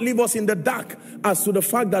did not leave us in the dark as to the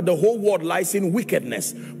fact that the whole world lies in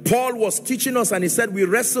wickedness. Paul was teaching us and he said, we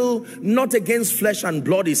wrestle not against flesh and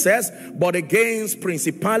blood, he says, but against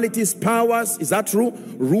principalities, powers, is that true?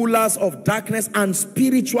 Rulers of darkness and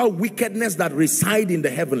spiritual wickedness that reside in the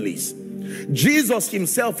heavenlies. Jesus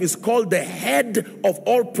himself is called the head of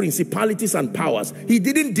all principalities and powers. He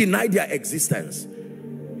didn't deny their existence.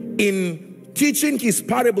 In teaching his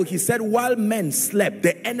parable, he said, while men slept,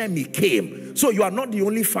 the enemy came. So you are not the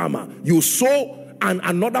only farmer. You sow and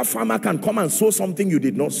another farmer can come and sow something you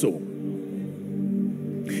did not sow.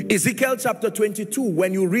 Ezekiel chapter 22,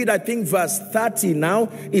 when you read, I think verse 30 now,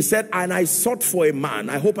 he said, and I sought for a man.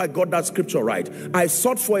 I hope I got that scripture right. I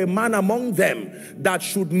sought for a man among them that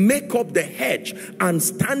should make up the hedge and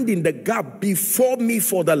stand in the gap before me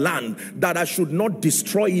for the land, that I should not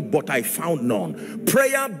destroy it, but I found none.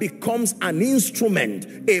 Prayer becomes an instrument,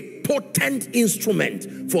 a potent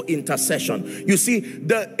instrument for intercession. You see,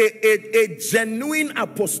 a genuine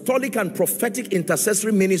apostolic and prophetic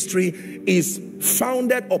intercessory ministry is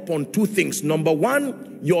founded upon 2 things. Number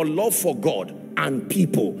one, your love for God and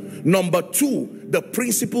people. Number two, the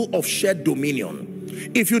principle of shared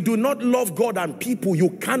dominion. If you do not love God and people, you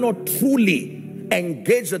cannot truly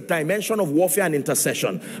engage the dimension of warfare and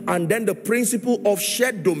intercession. And then the principle of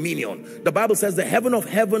shared dominion. The Bible says the heaven of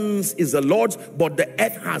heavens is the Lord's, but the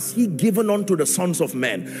earth has he given unto the sons of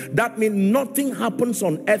men. That means nothing happens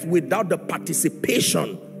on earth without the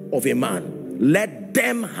participation of a man. Let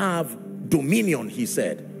them have dominion, he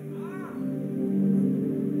said.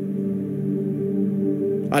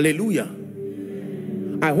 Hallelujah.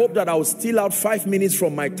 I hope that I will steal out 5 minutes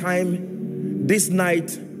from my time this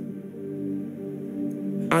night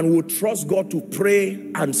and will trust God to pray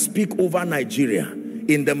and speak over Nigeria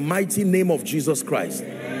in the mighty name of Jesus Christ.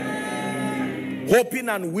 Hoping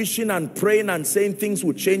and wishing and praying and saying things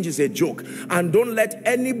will change is a joke. And don't let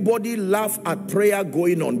anybody laugh at prayer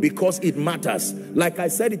going on, because it matters. Like I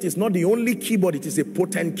said, it is not the only key, but it is a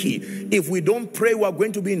potent key. If we don't pray, we are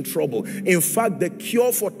going to be in trouble. In fact, the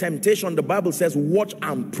cure for temptation, the Bible says, watch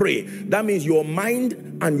and pray. That means your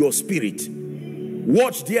mind and your spirit.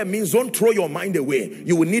 Watch there means don't throw your mind away.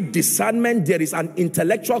 You will need discernment. There is an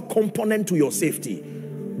intellectual component to your safety.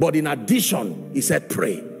 But in addition, he said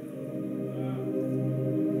pray.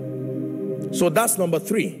 So that's number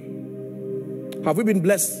 3. Have we been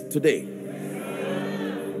blessed today?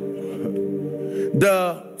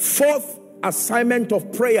 The fourth assignment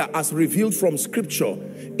of prayer as revealed from scripture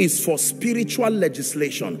is for spiritual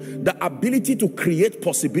legislation, the ability to create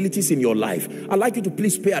possibilities in your life. I'd like you to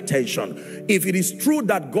please pay attention. If it is true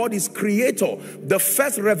that God is creator, the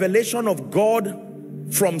first revelation of God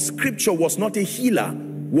from scripture was not a healer,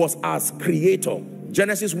 was as creator.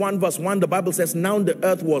 Genesis 1 verse 1, the Bible says, now the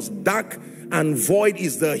earth was dark and void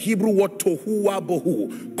is the Hebrew word tohu wa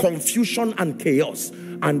bohu, confusion and chaos.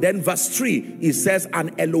 And then verse 3, it says,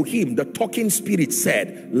 and Elohim, the talking spirit,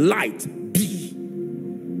 said, light be.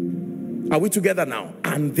 Are we together now?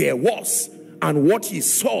 And there was, and what he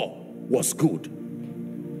saw was good.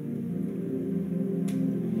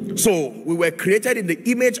 So we were created in the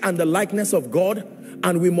image and the likeness of God,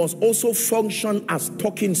 and we must also function as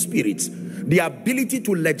talking spirits. The ability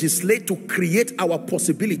to legislate, to create our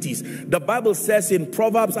possibilities. The Bible says in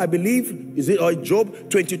Proverbs, I believe, is it, or Job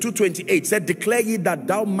 22:28, said, declare ye that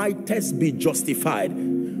thou mightest be justified.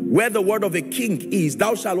 Where the word of a king is,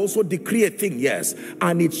 thou shalt also decree a thing, yes,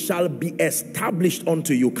 and it shall be established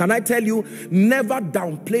unto you. Can I tell you, never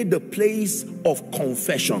downplay the place of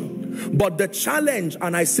confession. But the challenge,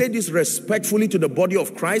 and I say this respectfully to the body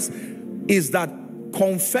of Christ, is that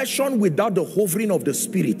confession without the hovering of the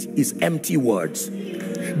Spirit is empty words.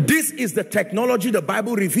 This is the technology the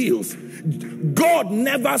Bible reveals. God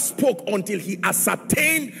never spoke until he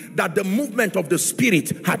ascertained that the movement of the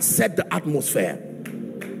Spirit had set the atmosphere.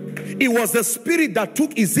 It was the spirit that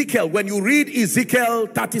took Ezekiel. When you read Ezekiel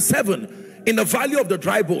 37 in the valley of the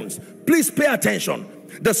dry bones, please pay attention.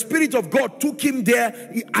 The Spirit of God took him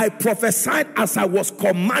there. I prophesied as I was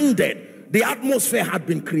commanded. The atmosphere had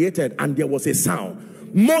been created and there was a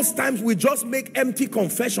sound. Most times we just make empty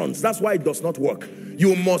confessions. That's why it does not work.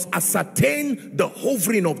 You must ascertain the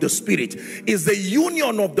hovering of the Spirit. It's the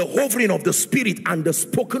union of the hovering of the Spirit and the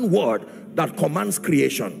spoken word that commands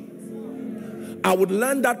creation. I would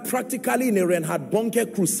learn that practically in a Reinhard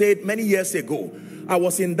Bonnke crusade many years ago. I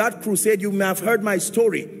was in that crusade. You may have heard my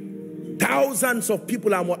story. Thousands of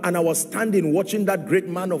people, and I was standing watching that great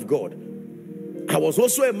man of God. I was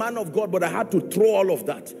also a man of God, but I had to throw all of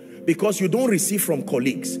that, because you don't receive from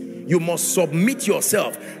colleagues. You must submit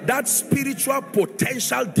yourself. That spiritual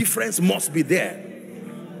potential difference must be there.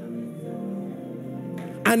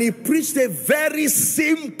 And he preached a very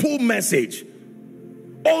simple message,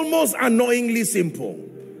 almost annoyingly simple.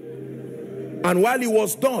 And while he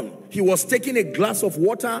was done, he was taking a glass of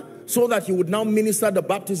water so that he would now minister the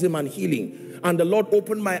baptism and healing. And the Lord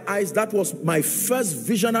opened my eyes. That was my first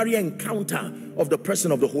visionary encounter of the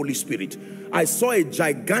person of the Holy Spirit. I saw a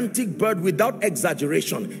gigantic bird, without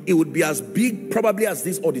exaggeration. It would be as big probably as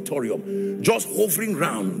this auditorium, just hovering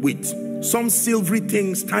around with some silvery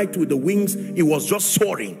things tied to the wings. It was just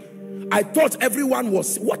soaring. I thought everyone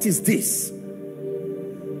was, what is this?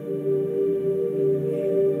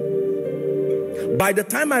 By the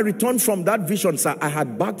time I returned from that vision, sir, I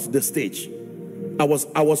had backed the stage. I was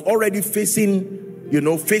already facing,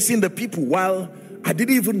 facing the people while I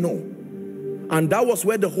didn't even know. And that was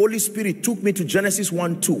where the Holy Spirit took me to Genesis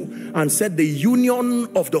 1:2 and said the union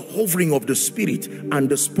of the hovering of the Spirit and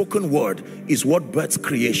the spoken word is what births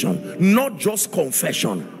creation, not just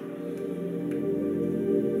confession.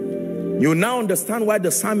 You now understand why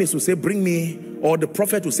the psalmist will say, bring me, or the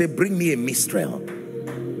prophet will say, bring me a mistral.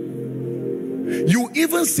 You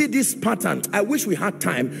even see this pattern. I wish we had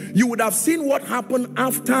time. You would have seen what happened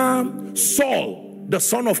after Saul, the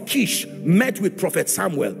son of Kish, met with Prophet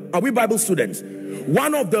Samuel. Are we Bible students?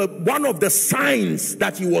 One of the signs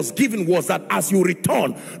that he was given was that as you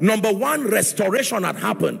return, number one, restoration had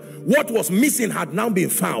happened. What was missing had now been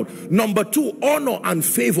found. Number two, honor and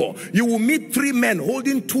favor. You will meet 3 men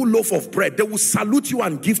holding 2 loaves of bread. They will salute you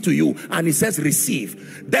and give to you. And he says,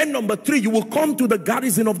 receive. Then number 3, you will come to the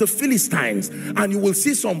garrison of the Philistines and you will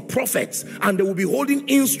see some prophets and they will be holding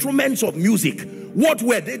instruments of music. What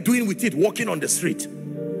were they doing with it walking on the street?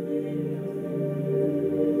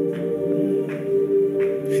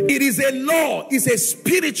 It is a law. It's a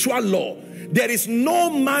spiritual law. There is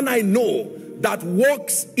no man I know that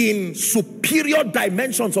walks in superior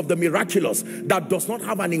dimensions of the miraculous that does not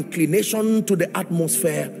have an inclination to the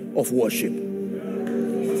atmosphere of worship.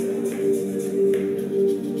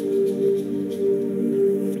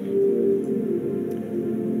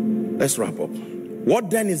 Let's wrap up. What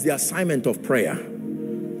then is the assignment of prayer?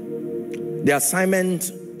 The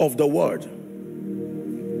assignment of the word.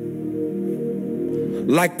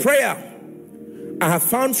 Like prayer, I have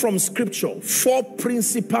found from scripture 4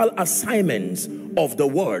 principal assignments of the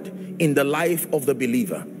word in the life of the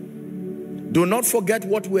believer. Do not forget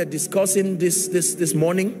what we're discussing this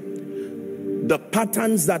morning. The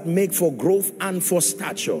patterns that make for growth and for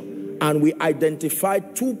stature. And we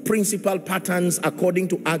identified 2 principal patterns according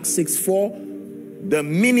to Acts 6:4. The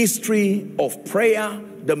ministry of prayer,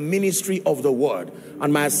 the ministry of the word.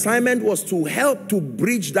 And my assignment was to help to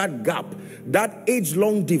bridge that gap, that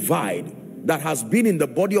age-long divide that has been in the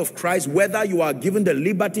body of Christ, whether you are given the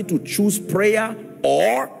liberty to choose prayer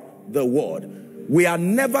or the word. We are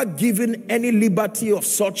never given any liberty of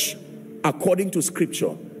such according to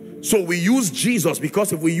scripture. So we use Jesus,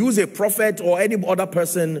 because if we use a prophet or any other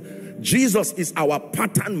person, Jesus is our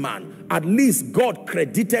pattern man. At least God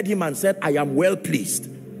credited him and said, I am well pleased.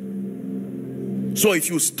 So if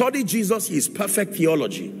you study Jesus, he is perfect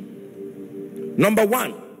theology. Number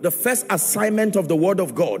 1, the first assignment of the word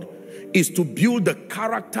of God is to build the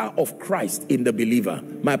character of Christ in the believer.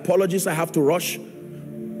 My apologies, I have to rush.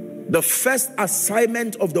 The first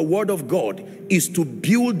assignment of the word of God is to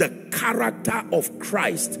build the character of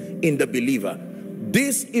Christ in the believer.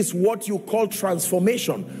 This is what you call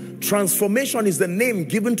transformation. Transformation is the name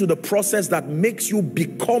given to the process that makes you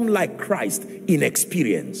become like Christ in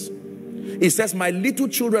experience. It says, my little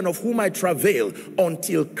children of whom I travail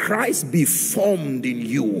until Christ be formed in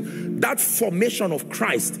you. That formation of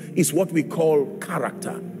Christ is what we call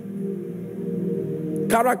character.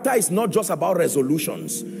 Character is not just about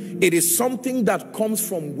resolutions. It is something that comes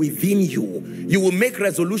from within you. You will make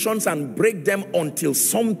resolutions and break them until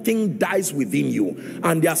something dies within you.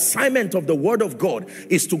 And the assignment of the word of God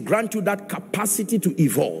is to grant you that capacity to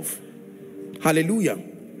evolve. Hallelujah.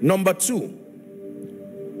 Number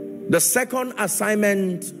 2, the second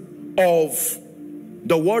assignment of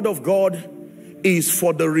the word of God is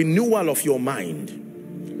for the renewal of your mind.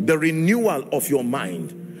 The renewal of your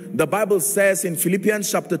mind. The Bible says in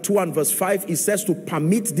Philippians chapter 2 and verse 5, it says to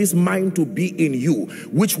permit this mind to be in you,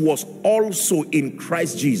 which was also in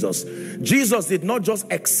Christ Jesus. Jesus did not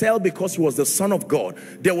just excel because he was the Son of God.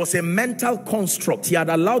 There was a mental construct. He had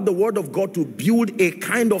allowed the word of God to build a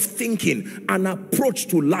kind of thinking, an approach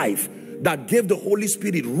to life that gave the Holy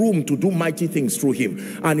Spirit room to do mighty things through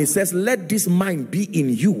him. And he says, let this mind be in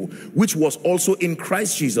you, which was also in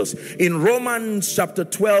Christ Jesus. In Romans chapter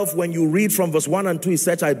 12, when you read from verse 1 and 2, he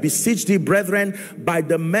says, I beseech thee, brethren, by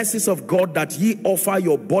the mercies of God, that ye offer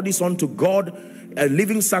your bodies unto God, a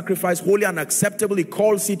living sacrifice, holy and acceptable. He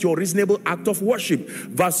calls it your reasonable act of worship.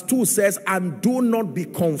 Verse 2 says, and do not be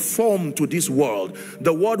conformed to this world.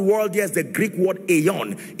 The word world here is the Greek word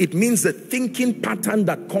aeon. It means the thinking pattern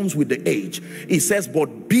that comes with the age. It says,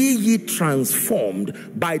 but be ye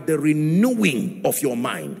transformed by the renewing of your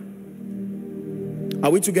mind.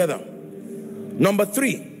 Are we together? Number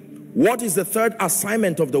 3, what is the third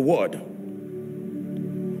assignment of the word?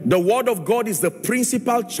 The word of God is the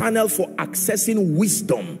principal channel for accessing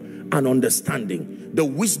wisdom and understanding. The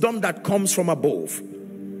wisdom that comes from above.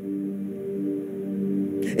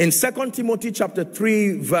 In 2 Timothy chapter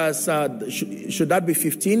 3 verse, should that be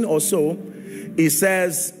 15 or so? It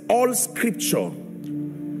says, all scripture.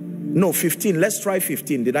 No, 15. Let's try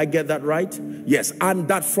 15. Did I get that right? Yes. And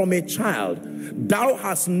that from a child thou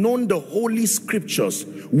hast known the holy scriptures,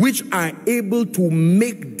 which are able to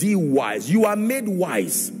make thee wise. You are made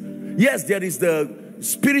wise. Yes, there is the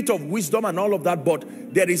spirit of wisdom and all of that, but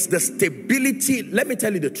there is the stability. Let me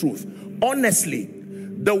tell you the truth. Honestly,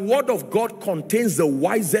 the word of God contains the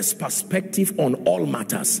wisest perspective on all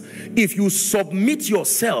matters. If you submit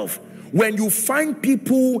yourself, when you find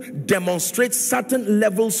people demonstrate certain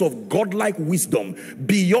levels of godlike wisdom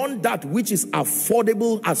beyond that which is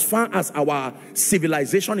affordable as far as our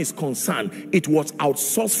civilization is concerned, it was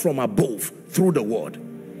outsourced from above through the word.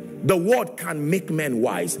 The word can make men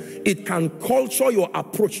wise. It can culture your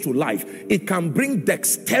approach to life. It can bring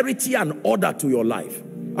dexterity and order to your life.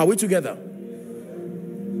 Are we together?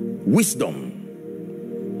 Wisdom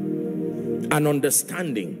and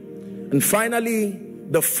understanding. And finally,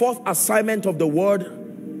 the fourth assignment of the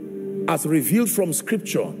word, as revealed from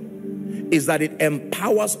scripture, is that it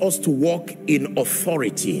empowers us to walk in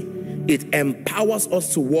authority. It empowers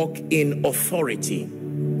us to walk in authority.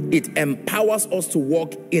 It empowers us to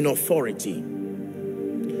walk in authority.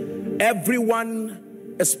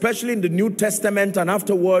 Everyone, especially in the New Testament and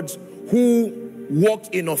afterwards, who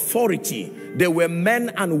walked in authority, they were men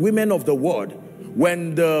and women of the word.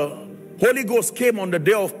 When the Holy Ghost came on the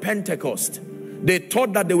day of Pentecost, they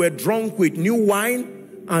thought that they were drunk with new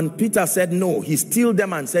wine, and Peter said no. He stilled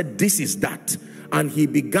them and said, this is that. And he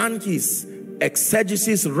began his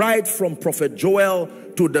exegesis right from Prophet Joel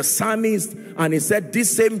to the psalmist, and he said,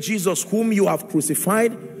 this same Jesus whom you have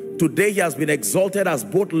crucified, today he has been exalted as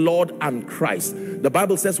both Lord and Christ. The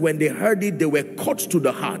Bible says when they heard it, they were cut to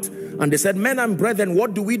the heart. And they said, men and brethren,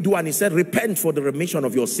 what do we do? And he said, repent for the remission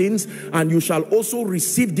of your sins, and you shall also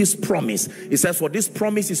receive this promise. He says, for this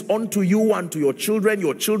promise is unto you and to your children,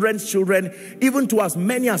 your children's children, even to as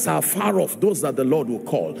many as are far off, those that the Lord will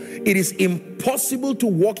call. It is impossible to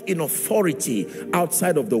walk in authority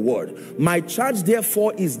outside of the word. My charge,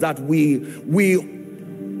 therefore, is that we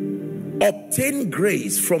obtain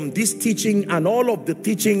grace from this teaching and all of the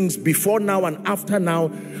teachings before now and after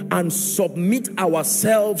now, and submit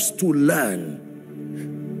ourselves to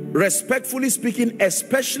learn. Respectfully speaking,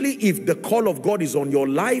 especially if the call of God is on your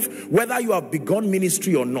life, whether you have begun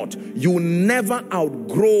ministry or not, you never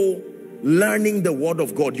outgrow learning the word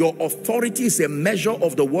of God. Your authority is a measure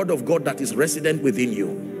of the word of God that is resident within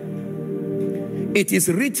you. It is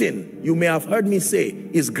written, you may have heard me say,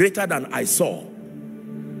 is greater than I saw.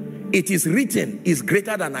 It is written, is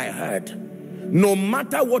greater than I heard. No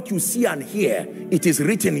matter what you see and hear, it is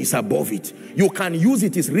written, is above it. You can use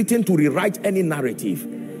it is written to rewrite any narrative.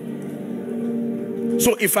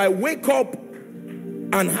 So if I wake up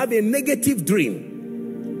and have a negative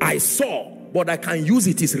dream, I saw, but I can use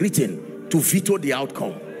it is written to veto the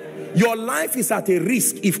outcome. Your life is at a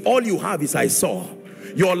risk if all you have is I saw.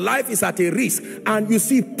 Your life is at a risk. And you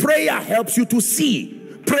see, prayer helps you to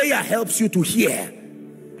see. Prayer helps you to hear.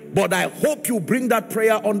 But I hope you bring that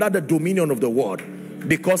prayer under the dominion of the word.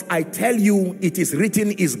 Because I tell you, it is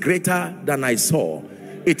written is greater than I saw.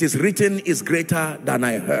 It is written is greater than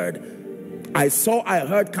I heard. I saw, I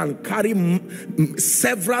heard can carry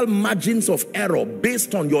several margins of error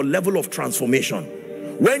based on your level of transformation.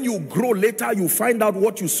 When you grow later, you find out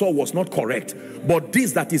what you saw was not correct. But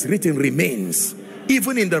this that is written remains,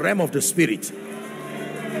 even in the realm of the spirit.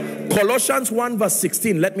 Colossians 1 verse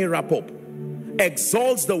 16, let me wrap up.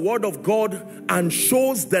 Exalts the word of God and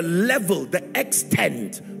shows the level, the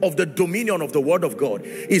extent of the dominion of the word of God.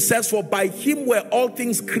 It says, for by him were all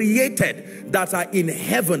things created that are in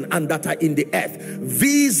heaven and that are in the earth,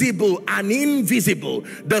 visible and invisible.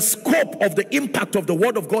 The scope of the impact of the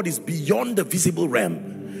word of God is beyond the visible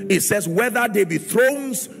realm. It says, whether they be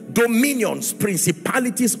thrones, dominions,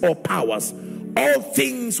 principalities, or powers, all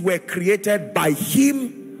things were created by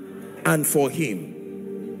him and for him.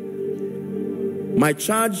 My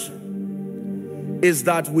charge is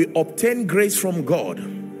that we obtain grace from God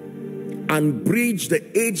and bridge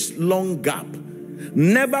the age-long gap.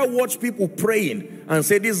 Never watch people praying and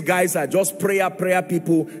say these guys are just prayer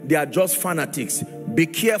people, they are just fanatics. Be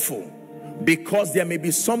careful, because there may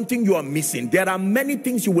be something you are missing. There are many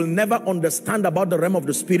things you will never understand about the realm of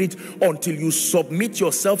the spirit until you submit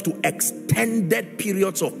yourself to extended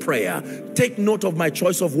periods of prayer. Take note of my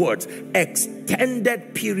choice of words.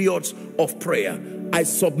 Extended periods of prayer. I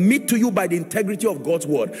submit to you by the integrity of God's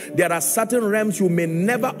word. There are certain realms you may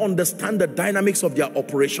never understand the dynamics of their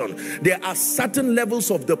operation. There are certain levels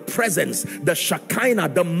of the presence, the Shekinah,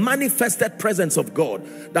 the manifested presence of God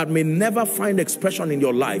that may never find expression in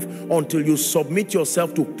your life until you submit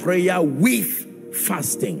yourself to prayer with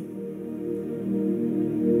fasting.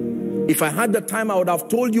 If I had the time, I would have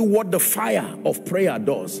told you what the fire of prayer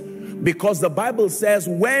does. Because the Bible says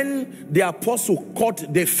when the apostle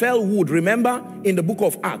caught the fell wood, remember in the book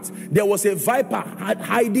of Acts, there was a viper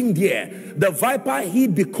hiding there. The viper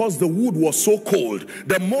hid because the wood was so cold.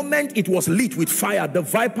 The moment it was lit with fire, the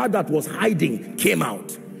viper that was hiding came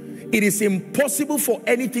out. It is impossible for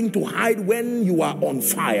anything to hide when you are on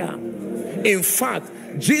fire. In fact,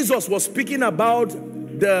 Jesus was speaking about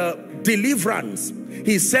the deliverance.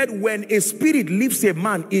 He said when a spirit leaves a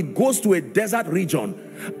man, it goes to a desert region.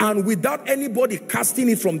 And without anybody casting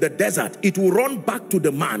it from the desert, it will run back to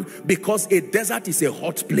the man, because a desert is a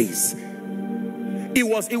hot place. It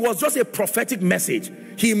was just a prophetic message.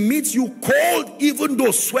 He meets you cold, even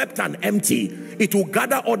though swept and empty. It will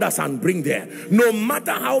gather others and bring there. No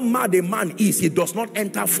matter how mad a man is, he does not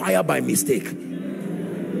enter fire by mistake.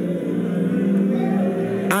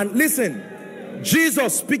 And listen,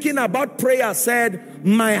 Jesus speaking about prayer said,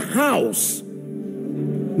 my house,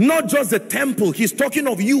 not just the temple, he's talking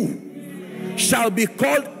of you, shall be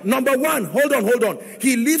called, number one, hold on.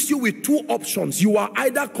 He leaves you with two options. You are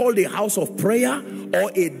either called a house of prayer or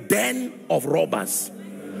a den of robbers,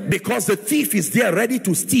 because the thief is there ready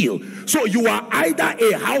to steal. So you are either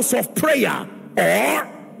a house of prayer, or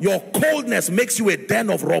your coldness makes you a den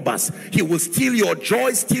of robbers. He will steal your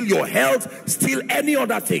joy, steal your health, steal any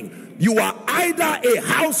other thing. You are either a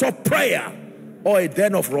house of prayer or a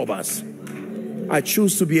den of robbers. I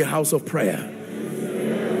choose to be a house of prayer.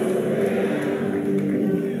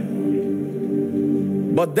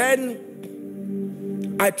 But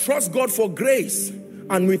then I trust God for grace,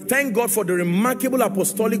 and we thank God for the remarkable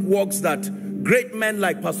apostolic works that great men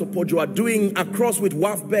like Pastor Pojo are doing across with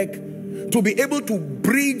Wafbeck, to be able to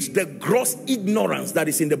bridge the gross ignorance that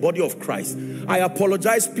is in the body of Christ. I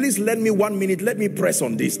apologize. Please lend me 1 minute. Let me press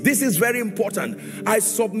on this. This is very important. I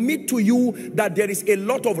submit to you that there is a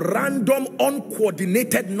lot of random,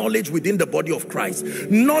 uncoordinated knowledge within the body of Christ.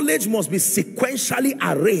 Knowledge must be sequentially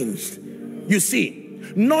arranged. You see,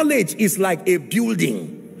 knowledge is like a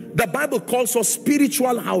building. The Bible calls us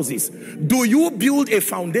spiritual houses. Do you build a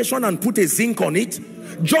foundation and put a zinc on it?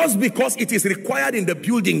 Just because it is required in the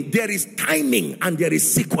building, there is timing and there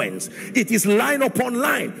is sequence. It is line upon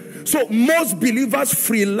line. So most believers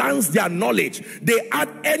freelance their knowledge. They add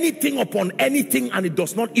anything upon anything, and it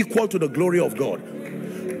does not equal to the glory of God.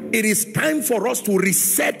 It is time for us to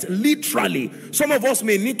reset, literally. Some of us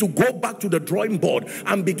may need to go back to the drawing board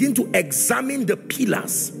and begin to examine the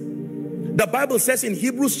pillars. The Bible says in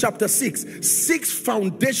Hebrews chapter 6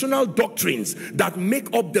 foundational doctrines that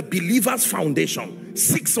make up the believer's foundation.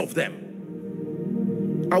 6 of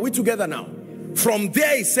them. Are we together now? From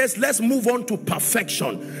there it says, let's move on to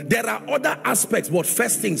perfection. There are other aspects, but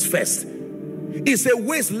first things first. It's a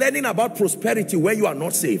waste learning about prosperity where you are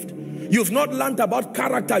not saved. You've not learned about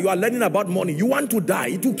character, you are learning about money. You want to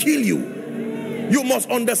die, it will kill you. You must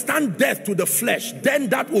understand death to the flesh, then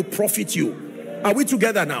that will profit you. Are we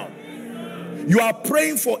together now? You are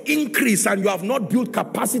praying for increase and you have not built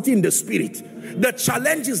capacity in the spirit. The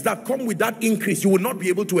challenges that come with that increase, you will not be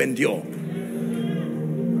able to endure.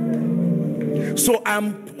 So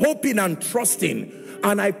I'm hoping and trusting,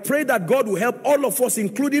 and I pray that God will help all of us,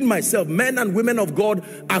 including myself, men and women of God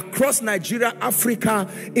across Nigeria, Africa,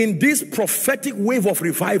 in this prophetic wave of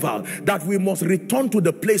revival, that we must return to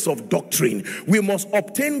the place of doctrine. We must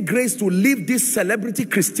obtain grace to leave this celebrity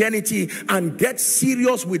Christianity and get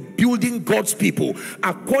serious with building God's people.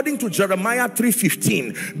 According to Jeremiah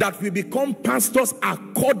 3:15, that we become pastors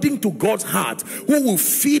according to God's heart, who will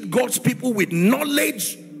feed God's people with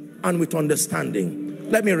knowledge and with understanding.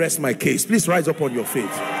 Let me rest my case. Please rise up on your feet.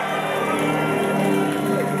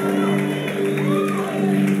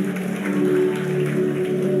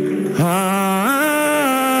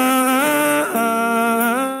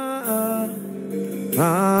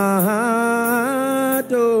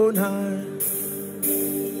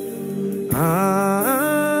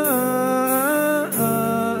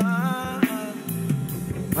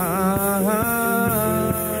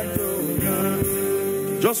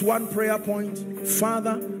 Just one prayer point.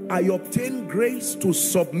 Father, I obtain grace to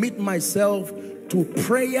submit myself to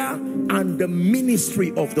prayer and the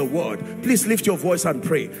ministry of the word. Please lift your voice and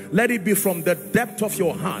pray. Let it be from the depth of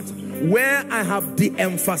your heart. Where I have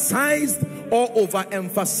de-emphasized or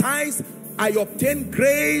overemphasized, I obtain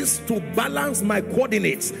grace to balance my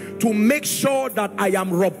coordinates, to make sure that I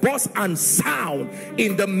am robust and sound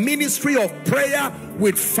in the ministry of prayer,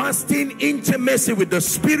 with fasting, intimacy with the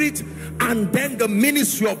Spirit, and then the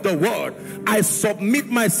ministry of the word. I submit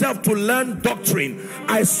myself to learn doctrine.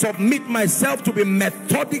 I submit myself to be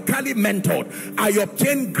methodically mentored. I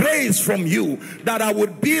obtain grace from you that I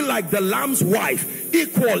would be like the Lamb's wife,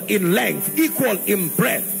 equal in length, equal in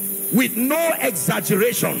breadth, with no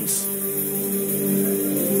exaggerations.